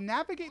to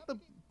navigate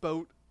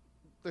the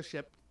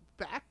ship,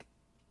 back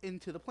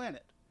into the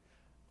planet.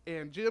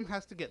 And Jim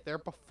has to get there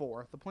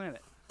before the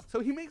planet. So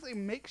he makes a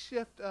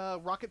makeshift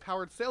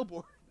rocket-powered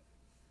sailboard.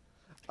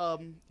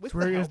 With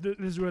This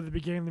is where the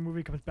beginning of the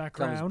movie comes back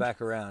around. Comes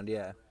back around,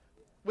 yeah.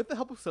 with the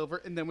help of Silver,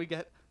 and then we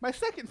get my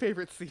second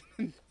favorite scene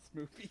in this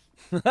movie.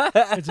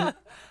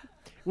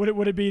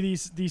 Would it be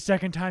the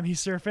second time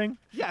he's surfing?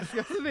 Yes,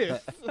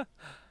 it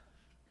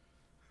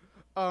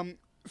is.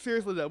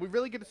 Seriously though, we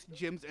really get to see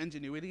Jim's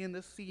ingenuity in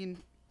this scene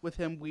with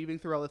him weaving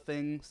through all the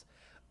things.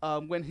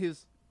 when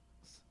his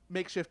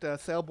makeshift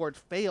sailboard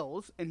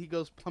fails and he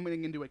goes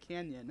plummeting into a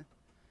canyon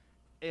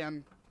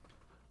and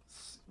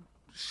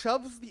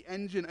shoves the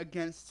engine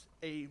against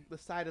the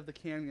side of the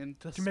canyon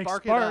to make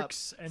spark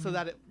sparks it up so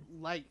that it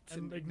lights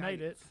and and ignite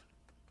it. ignites.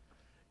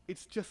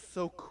 It's just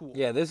so cool.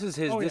 Yeah, this is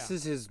his. Oh, this yeah.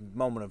 is his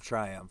moment of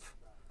triumph.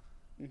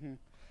 And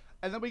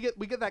then we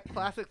get that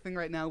classic thing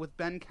right now with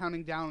Ben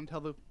counting down until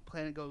the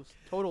planet goes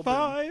total boom.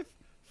 5,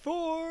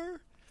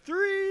 4,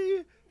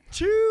 3,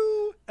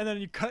 2, and then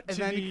you cut And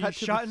to then you the cut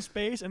to shot the- in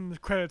space and the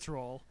credits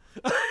roll.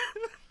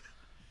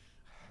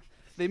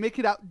 They make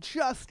it out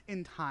just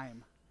in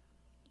time.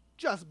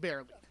 Just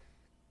barely.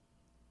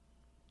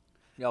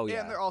 Oh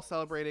yeah. And they're all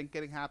celebrating,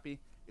 getting happy.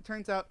 It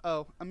turns out,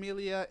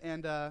 Amelia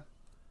and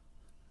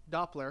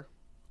Doppler,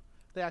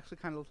 they actually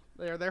kind of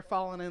they're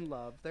falling in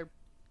love. They're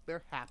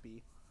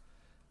happy.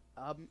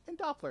 And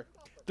Doppler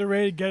They're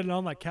ready to get it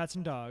on like cats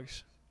and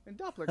dogs.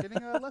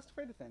 getting less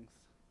afraid of things,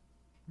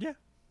 Yeah,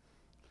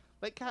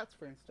 like cats,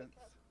 for instance.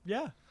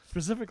 yeah,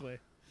 specifically.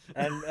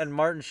 and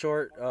Martin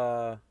Short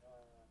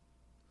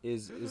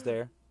is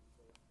there.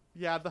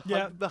 Yeah,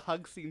 the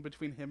hug scene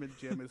between him and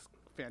Jim is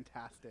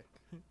fantastic.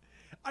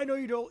 I know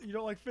you don't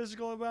like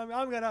physical about me.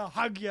 I'm gonna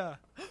hug you.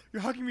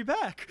 You're hugging me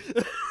back.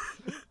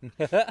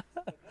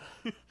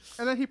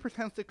 And then he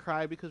pretends to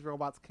cry because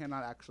robots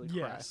cannot actually cry.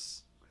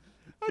 Yes.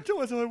 I told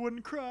myself I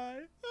wouldn't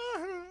cry.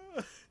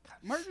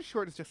 Martin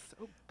Short is just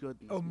so good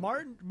in this Oh,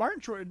 movie.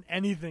 Martin Short in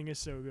anything is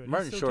so good.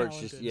 Martin He's so Short's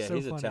talented, just so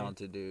he's funny. a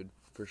talented dude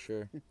for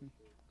sure.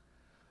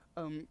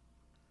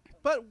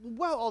 But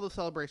while all the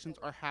celebrations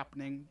are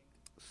happening,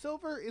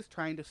 Silver is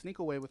trying to sneak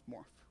away with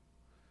Morph.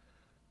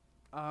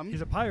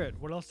 He's a pirate.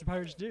 What else do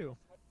pirates do?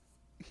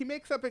 He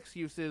makes up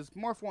excuses.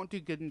 Morph won't do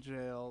good in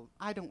jail.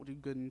 I don't do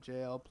good in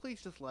jail.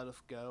 Please just let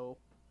us go.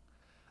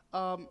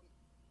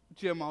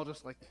 Jim all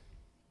just like,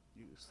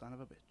 you son of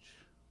a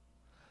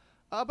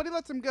bitch. But he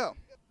lets him go.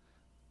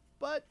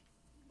 But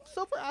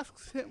Silver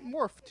asks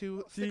Morph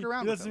to stick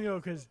around he with lets him. him go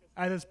because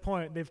at this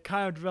point they've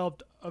kind of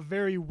developed a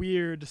very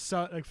weird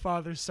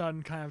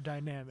father-son kind of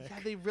dynamic. Yeah,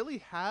 they really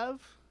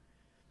have.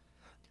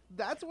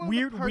 That's one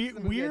Weird- of the parts weird- of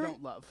the movie weird- I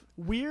don't love.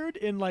 Weird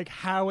in like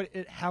how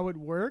it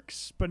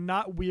works, but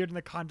not weird in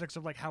the context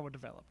of like how it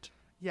developed.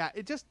 Yeah,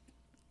 it just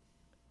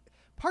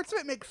parts of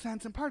it make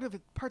sense and parts of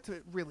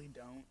it really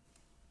don't.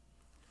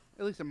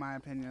 At least in my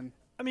opinion.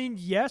 I mean,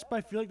 yes, but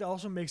I feel like that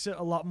also makes it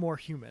a lot more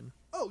human.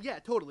 Oh yeah,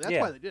 totally. That's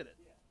Yeah. why they did it.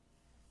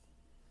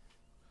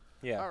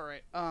 Yeah. All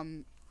right.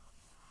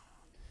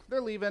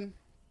 They're leaving.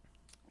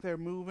 They're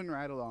moving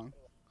right along.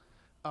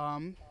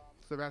 So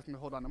they're asking to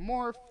hold on to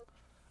Morph,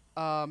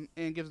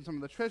 and gives him some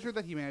of the treasure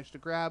that he managed to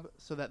grab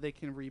so that they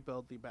can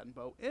rebuild the Benton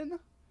boat Inn.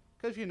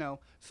 Because,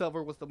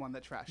 Silver was the one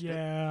that trashed it.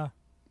 Yeah.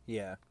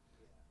 Yeah.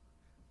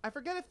 I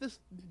forget if this...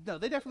 No,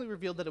 they definitely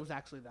revealed that it was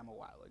actually them a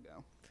while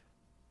ago.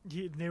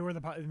 They were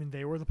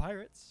the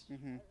pirates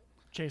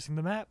chasing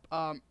the map.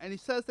 And he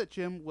says that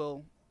Jim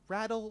will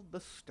rattle the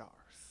stars.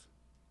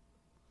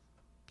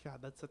 God,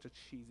 that's such a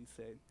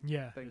cheesy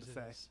Yeah. thing it to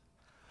say. is.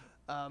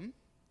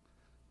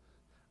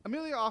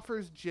 Amelia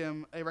offers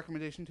Jim a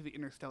recommendation to the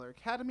Interstellar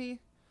Academy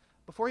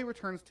before he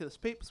returns to the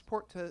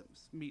spaceport to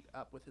meet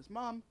up with his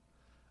mom.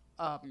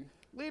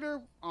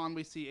 Later on,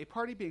 we see a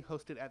party being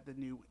hosted at the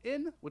new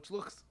inn, which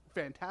looks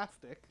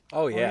fantastic.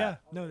 Oh Oh, yeah. yeah.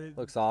 No, they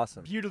Looks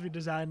awesome. beautifully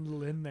designed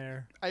little inn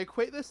there. I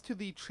equate this to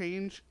the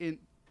change in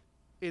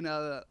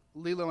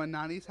Lilo and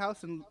Nani's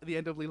house in the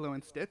end of Lilo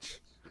and Stitch.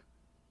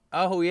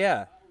 Oh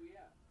yeah.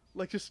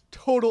 Like, just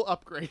total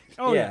upgrade.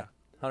 Oh yeah.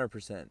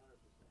 100%.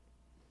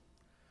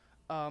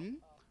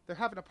 They're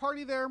having a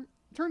party there.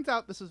 Turns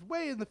out this is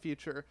way in the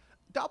future.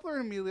 Doppler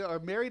and Amelia are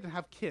married and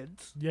have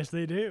kids. Yes,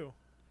 they do.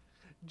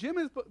 Jim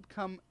has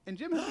become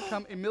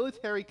a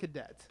military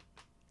cadet.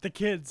 The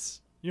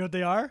kids. You know what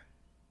they are?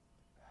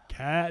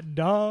 Cat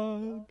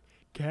dog.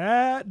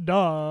 Cat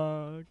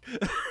dog.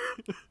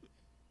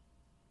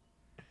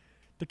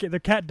 They're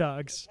cat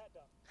dogs.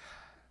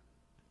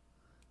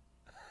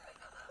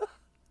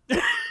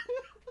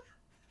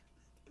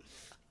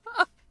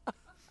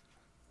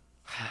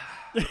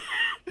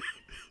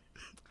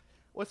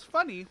 What's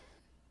funny,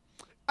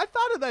 I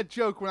thought of that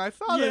joke when I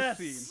saw Yes.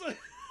 this scene.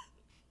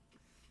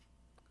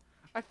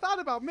 I thought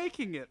about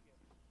making it.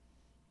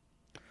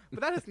 But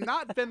that has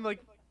not been,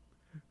 like,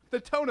 the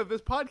tone of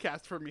this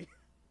podcast for me.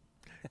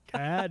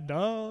 Cat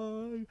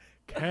dog.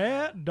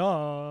 Cat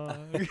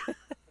dog.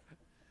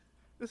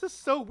 This is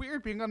so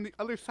weird being on the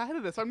other side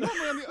of this. I'm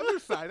normally on the other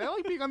side. I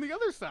like being on the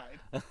other side.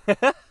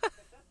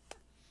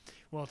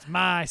 Well, it's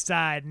my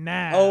side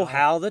now. Oh,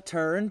 how the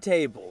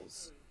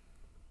turntables.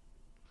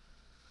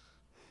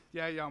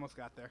 Yeah, you almost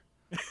got there.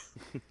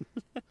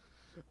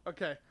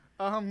 Okay.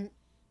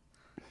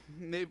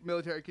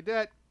 Military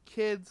cadet,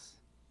 kids.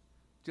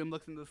 Jim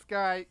looks into the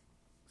sky.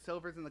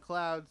 Silver's in the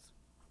clouds.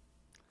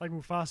 Like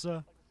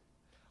Mufasa.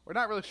 We're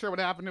not really sure what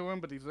happened to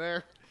him, but he's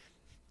there.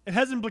 It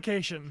has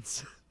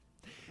implications.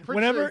 Pretty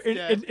Whenever sure he's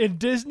dead. in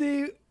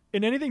Disney,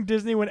 in anything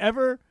Disney,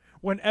 whenever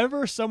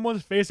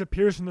someone's face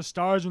appears from the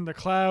stars or in the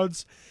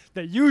clouds,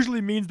 that usually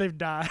means they've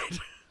died.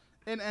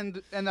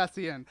 And that's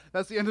the end.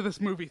 That's the end of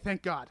this movie.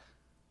 Thank God.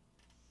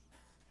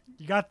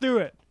 You got through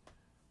it.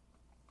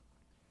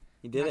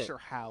 You did Not it. sure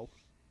how.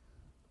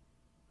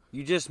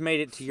 You just made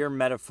it to your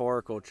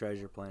metaphorical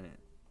treasure planet.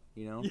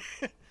 You know?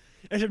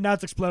 Except now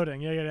it's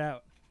exploding. You gotta get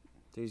out.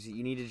 There's,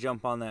 you need to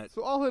jump on that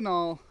So all in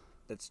all,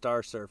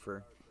 Star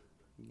Surfer.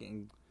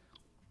 Getting,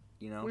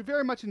 you know, we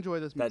very much enjoy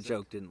this that music.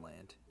 joke didn't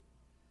land.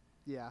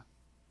 Yeah.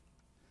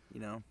 You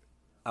know?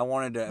 I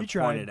wanted to You point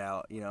tried. it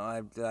out. You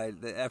know,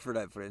 the effort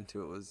I put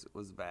into it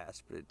was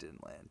vast, but it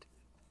didn't land.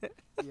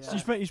 Yeah.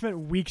 You spent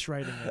weeks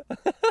writing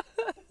it.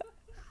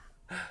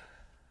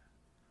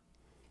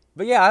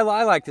 But yeah,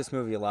 I like this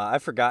movie a lot. I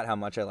forgot how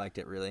much I liked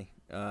it, really.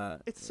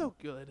 It's so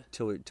good.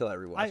 Till I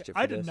rewatched it.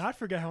 I For did this. not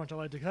forget how much I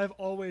liked it. 'Cause I've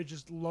always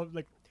just loved,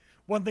 like,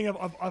 one thing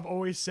I've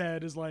always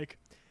said is like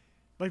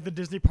the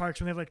Disney parks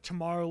when they have like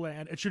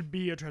Tomorrowland, it should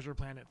be a Treasure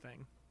Planet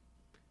thing.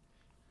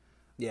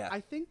 Yeah.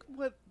 I think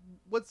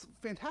what's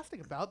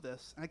fantastic about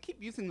this, and I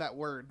keep using that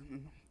word.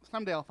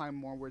 Someday I'll find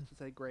more words to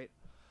say great.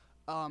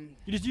 You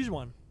just use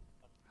one.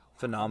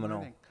 Phenomenal.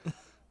 Learning.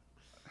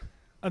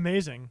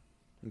 Amazing.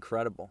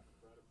 Incredible.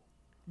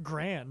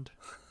 Grand.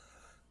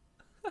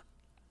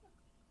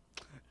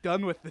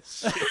 Done with this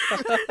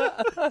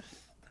shit.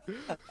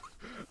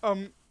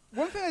 One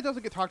thing that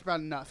doesn't get talked about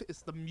enough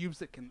is the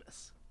music in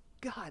this.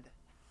 God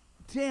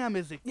damn,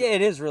 is it good. Yeah,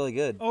 it is really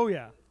good. Oh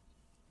yeah.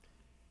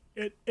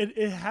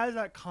 It has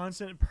that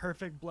constant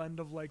perfect blend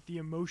of like the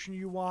emotion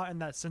you want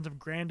and that sense of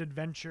grand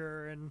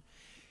adventure,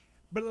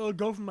 but it'll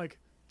go from like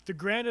the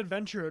grand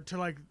adventure to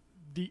like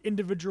the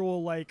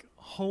individual like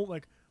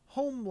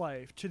home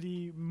life to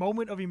the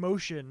moment of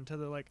emotion to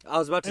the like. I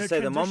was about to and it say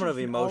the moment of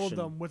transitions through all emotion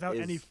of them without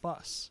is, any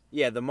fuss.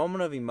 Yeah, the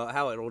moment of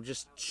how it'll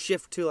just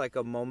shift to like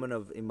a moment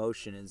of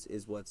emotion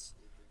is what's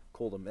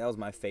cool to me. That was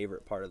my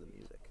favorite part of the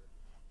music.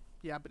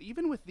 Yeah, but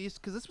even with these,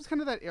 because this was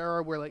kind of that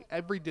era where like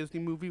every Disney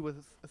movie was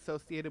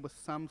associated with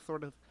some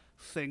sort of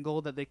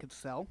single that they could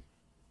sell.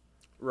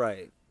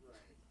 Right.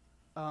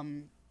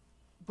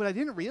 What I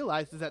didn't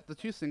realize is that the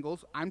two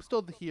singles, "I'm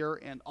Still Here"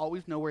 and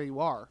 "Always Know Where You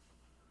Are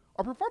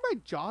performed by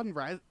John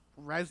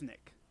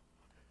Resnick,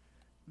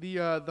 the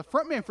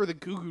frontman for the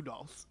Goo Goo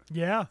Dolls.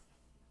 Yeah.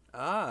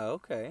 Ah,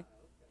 okay.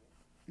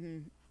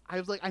 I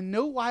was like, I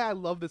know why I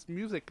love this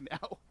music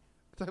now,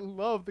 because I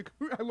love the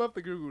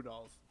Goo Goo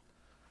Dolls.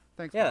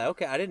 Thanks. Yeah, Mom.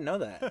 okay. I didn't know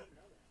that.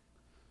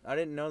 I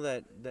didn't know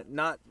that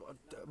not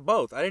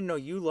both. I didn't know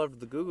you loved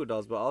the Goo Goo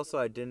Dolls, but also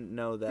I didn't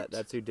know that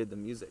that's who did the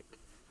music.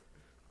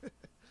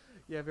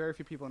 Yeah, very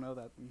few people know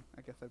that, and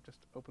I guess I've just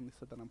openly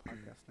said that on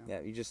podcast now.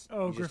 Yeah, you just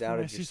Oh, you just Griffin, I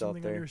outed see yourself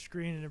something on there. your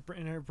screen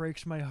and it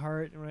breaks my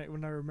heart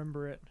when I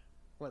remember it.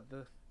 What, the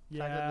fact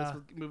Yeah. that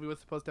this movie was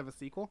supposed to have a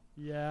sequel?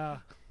 Yeah.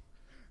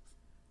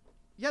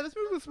 Yeah, this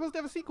movie was supposed to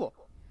have a sequel.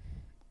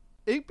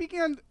 It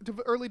began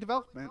early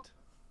development.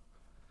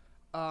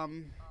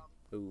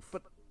 Oof.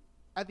 But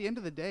at the end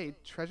of the day,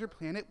 Treasure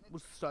Planet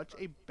was such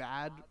a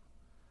bad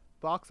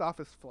box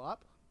office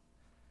flop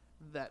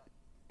that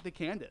they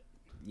canned it.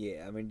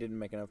 Yeah, I mean, didn't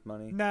make enough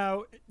money.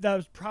 Now, that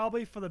was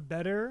probably for the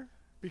better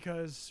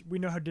because we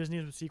know how Disney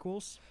is with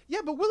sequels.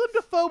 Yeah, but Willem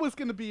Dafoe was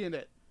going to be in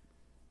it.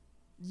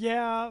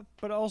 Yeah,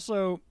 but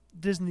also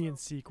Disney and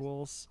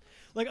sequels.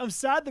 Like, I'm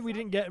sad that we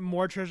didn't get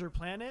more Treasure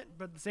Planet,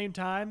 but at the same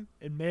time,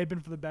 it may have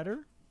been for the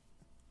better.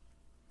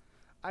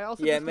 I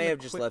also Yeah, it just may wanna have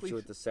just left quickly you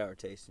with the sour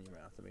taste in your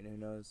mouth. I mean, who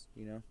knows?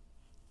 You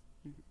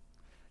know.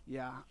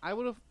 Yeah, I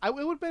would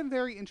have been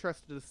very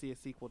interested to see a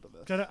sequel to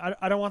this. 'Cause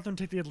I don't want them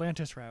to take the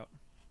Atlantis route.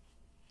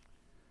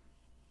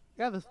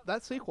 Yeah,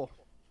 that sequel.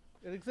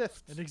 It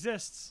exists. It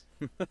exists.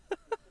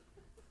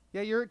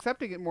 Yeah, you're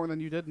accepting it more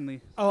than you did in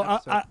the Oh,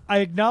 episode. I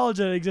acknowledge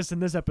that it exists in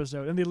this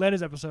episode. In the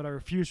Atlantis episode, I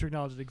refuse to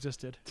acknowledge it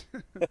existed.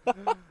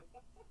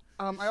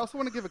 I also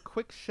want to give a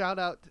quick shout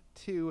out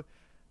to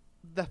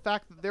the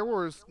fact that there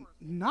was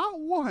not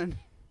one,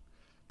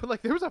 but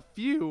like there was a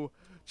few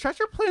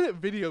Treasure Planet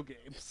video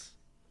games.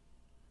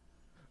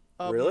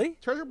 Really?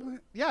 Treasure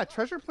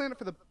Planet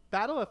for the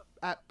Battle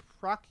at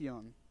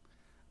Procyon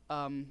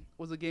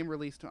was a game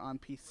released on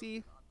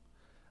PC.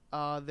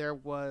 There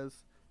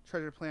was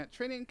Treasure Planet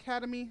Training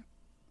Academy.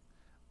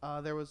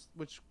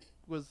 Which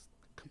was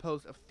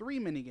composed of 3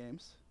 mini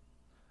games,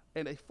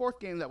 and a 4th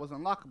game that was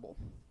unlockable.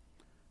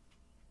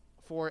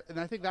 And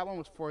I think that one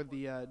was for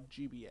the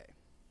GBA.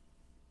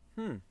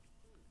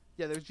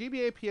 Yeah, there's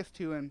GBA,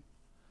 PS2, and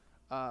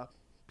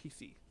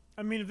PC.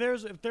 I mean, if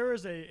there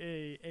is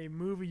a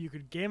movie you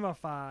could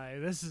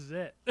gamify, this is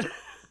it.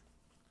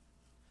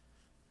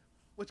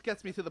 Which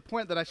gets me to the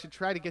point that I should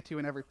try to get to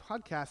in every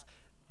podcast.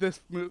 This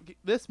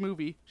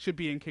movie should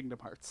be in Kingdom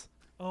Hearts.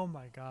 Oh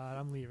my god,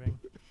 I'm leaving.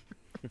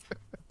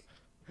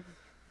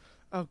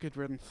 Oh, good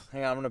riddance.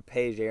 Hang on, I'm gonna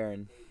page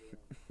Aaron.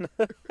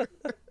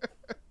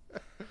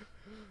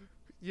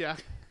 Yeah.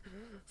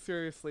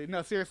 Seriously.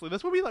 No, seriously.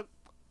 This would be like,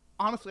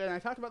 honestly, and I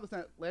talked about this in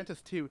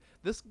Atlantis too,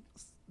 this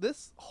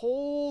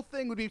whole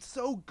thing would be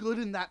so good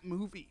in that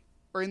movie,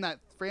 or in that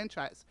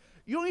franchise.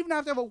 You don't even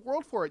have to have a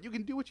world for it. You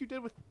can do what you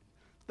did with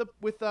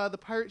the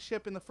pirate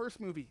ship in the first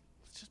movie.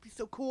 It'd just be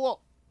so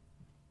cool.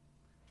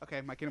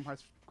 Okay, my Kingdom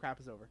Hearts crap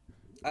is over.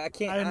 I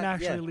can't. I didn't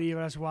actually yeah. leave.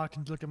 I just walked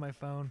and looked at my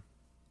phone.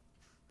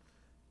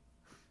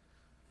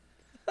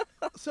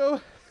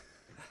 So,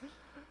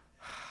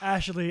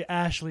 Ashley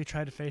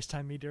tried to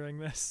FaceTime me during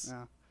this.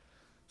 yeah.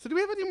 So do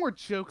we have any more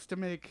jokes to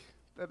make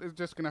that is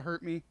just gonna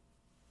hurt me?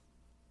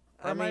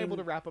 Or am I able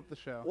to wrap up the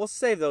show? We'll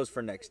save those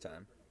for next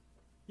time.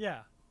 Yeah,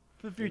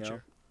 for the You know?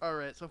 future. All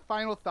right. So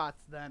final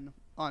thoughts then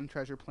on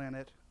Treasure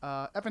Planet.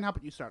 Evan, how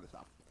about you start us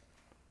off?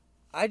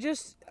 I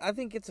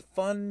think it's a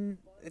fun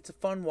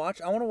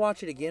watch. I want to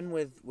watch it again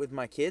with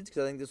my kids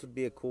because I think this would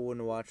be a cool one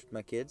to watch with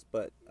my kids.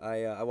 But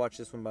I watched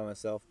this one by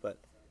myself. But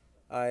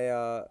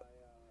I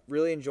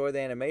really enjoy the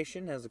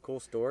animation. It has a cool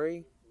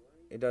story.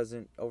 It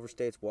doesn't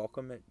overstay its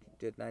welcome. It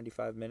did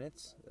 95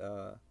 minutes.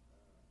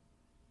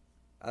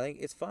 I think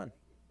it's fun.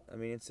 I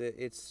mean,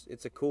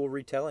 it's a cool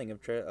retelling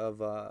of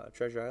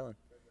Treasure Island.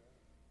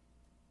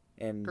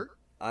 And Kurt?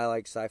 I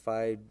like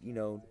sci-fi. You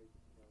know,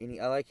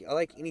 I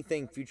like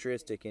anything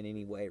futuristic in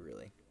any way,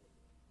 really.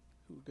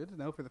 Ooh, good to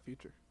know for the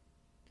future.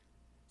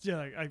 Yeah,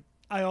 like,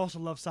 I also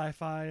love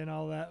sci-fi and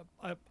all that.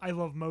 I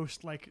love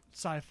most like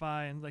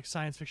sci-fi and like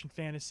science fiction,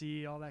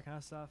 fantasy, all that kind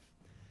of stuff.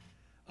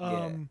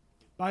 Yeah.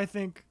 But I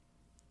think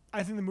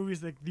the movie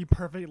is like the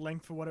perfect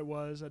length for what it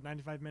was at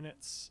 95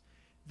 minutes.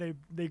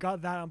 They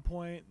got that on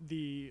point.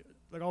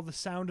 All the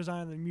sound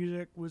design and the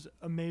music was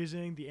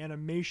amazing. The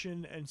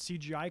animation and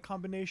CGI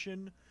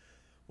combination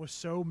was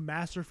so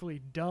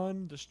masterfully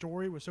done. The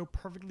story was so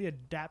perfectly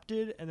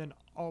adapted and then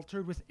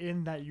altered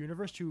within that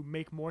universe to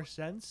make more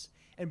sense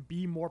and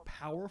be more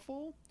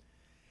powerful.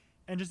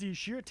 And just the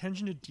sheer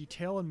attention to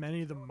detail in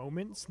many of the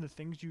moments and the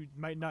things you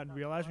might not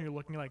realize when you're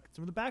looking at like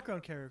some of the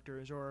background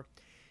characters, or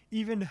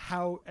even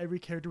how every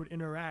character would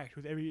interact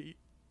with every.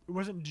 It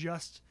wasn't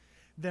just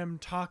them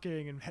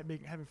talking and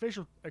having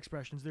facial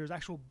expressions. There's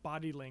actual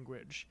body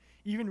language,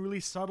 even really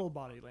subtle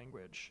body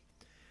language.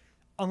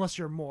 Unless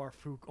you're Morph,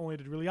 who only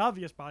did really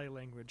obvious body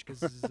language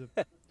because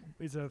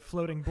he's a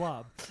floating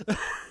blob.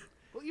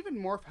 Well, even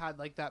Morph had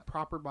like that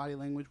proper body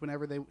language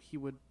whenever he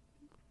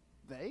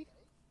I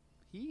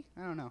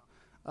don't know.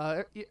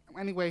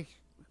 Anyway,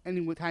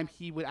 any time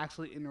he would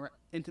actually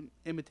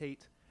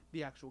imitate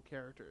the actual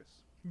characters.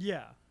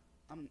 Yeah,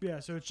 yeah.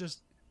 So it's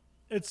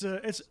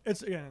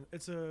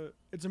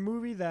a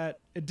movie that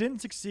it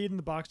didn't succeed in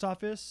the box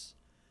office,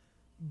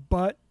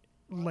 but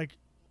like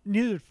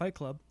neither did Fight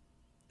Club.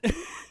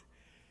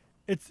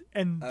 Fight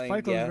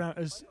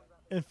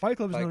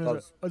Club is known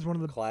as one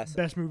of the classic.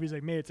 best movies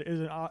like made.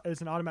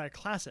 It's an automatic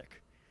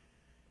classic.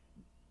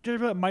 Treasure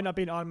Planet might not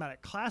be an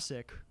automatic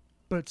classic,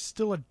 but it's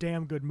still a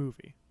damn good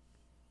movie.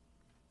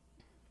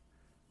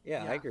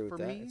 Yeah, Yeah, I agree with for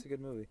that. me- It's a good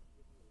movie.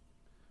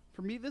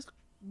 For me, this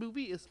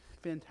movie is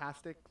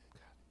fantastic.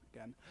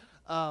 Again,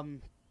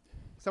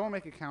 someone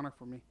make a counter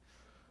for me.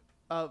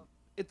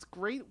 It's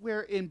great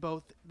where in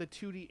both the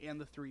 2D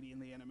and the 3D in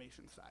the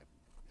animation side.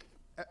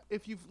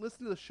 If you've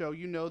listened to the show,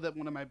 you know that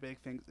one of my big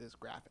things is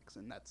graphics,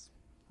 and that's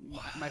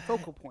my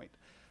focal point,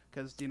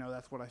 because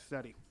that's what I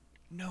study.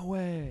 No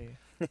way.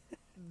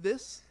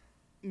 This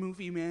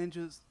movie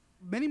manages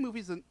many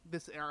movies in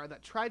this era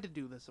that tried to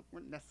do this,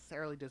 weren't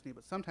necessarily Disney,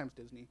 but sometimes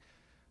Disney,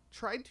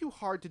 tried too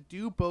hard to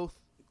do both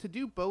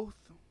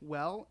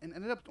well, and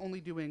ended up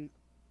only doing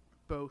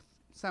both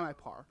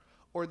semi-par,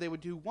 or they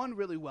would do one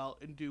really well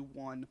and do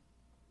one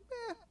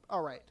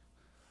all right.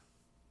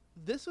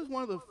 This is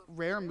one of the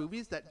rare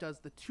movies that does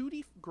the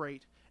 2D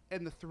great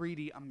and the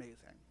 3D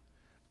amazing.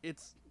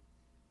 It's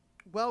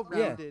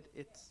well-rounded.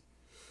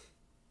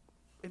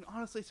 And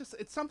honestly,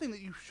 it's something that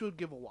you should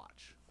give a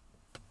watch.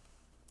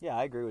 Yeah,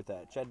 I agree with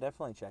that.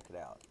 Definitely check it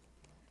out.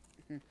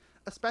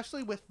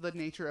 Especially with the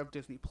nature of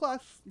Disney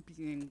Plus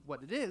being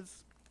what it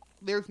is,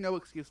 there's no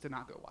excuse to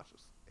not go watch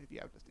this if you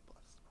have Disney Plus.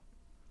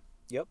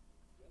 Yep.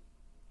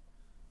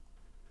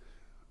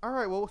 All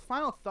right, well, with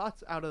final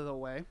thoughts out of the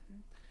way,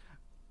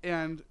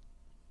 and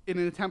in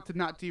an attempt to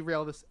not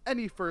derail this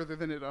any further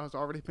than it has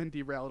already been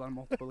derailed on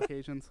multiple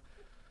occasions,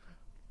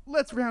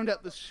 let's round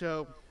out the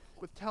show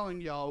with telling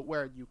y'all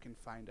where you can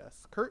find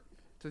us. Kurt,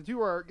 since you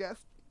are our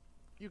guest,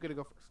 you get to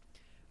go first.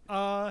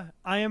 I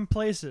am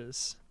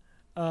places.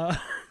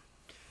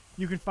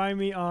 You can find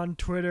me on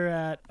Twitter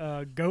at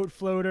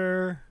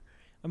GoatFloater.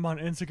 I'm on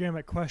Instagram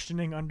at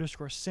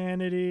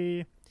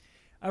questioning_sanity.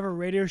 I have a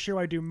radio show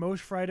I do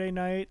most Friday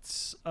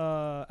nights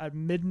at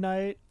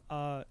midnight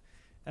at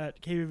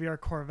KVVR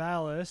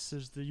Corvallis,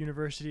 is the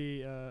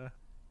university,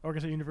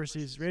 Oregon State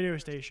University's radio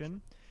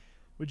station,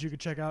 which you can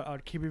check out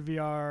at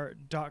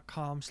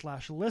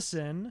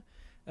kvvr.com/listen.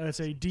 It's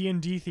a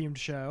D&D themed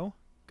show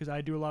because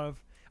I'm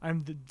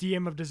the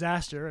DM of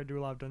Disaster. I do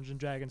a lot of Dungeons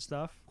 & Dragons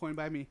stuff. Coined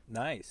by me.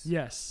 Nice.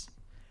 Yes.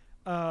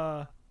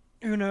 Who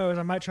knows?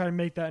 I might try to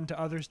make that into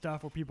other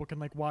stuff where people can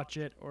like watch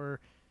it or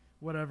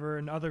whatever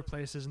in other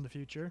places in the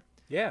future.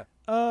 Yeah.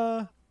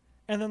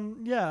 And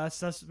then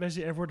that's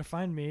basically everywhere to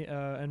find me.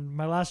 And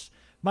my last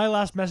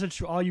message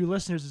to all you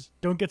listeners is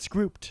don't get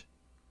scrooped.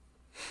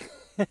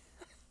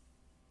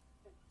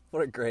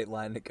 What a great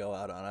line to go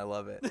out on. I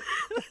love it.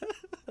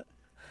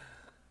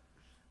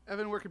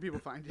 Evan, where can people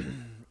find you?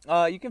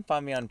 You can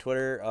find me on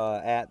Twitter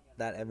at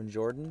that Evan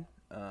Jordan,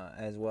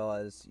 as well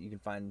as you can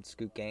find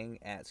Scoot Gang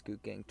at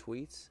Scoot Gang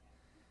Tweets.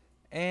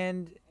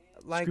 And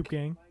like Scoop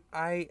Gang.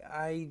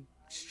 I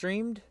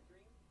streamed,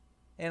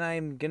 and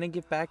I'm gonna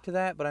get back to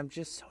that, but I'm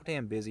just so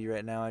damn busy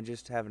right now. I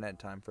just haven't had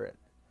time for it.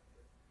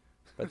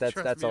 But that's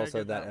Trust me, I also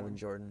get that that Evan one.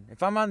 Jordan.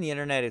 If I'm on the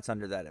internet, it's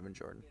under that Evan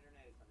Jordan.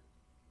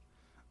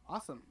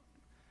 Awesome.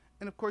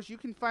 And of course, you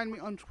can find me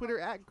on Twitter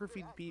at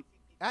GriffyDpad.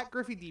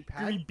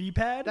 Green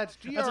B-pad? That's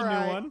That's a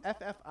new one.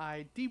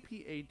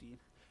 GRIFFIDPAD.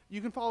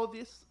 You can follow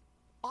this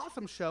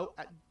awesome show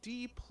at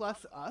D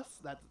plus us.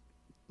 That's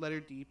letter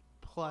D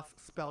plus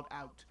spelled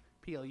out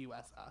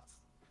PLUS us.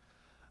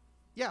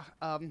 Yeah,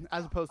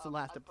 as opposed to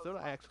last episode,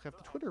 I actually have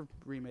the Twitter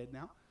remade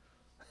now.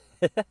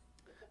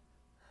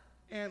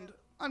 And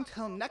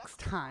until next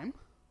time,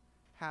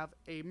 have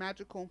a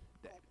magical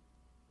day.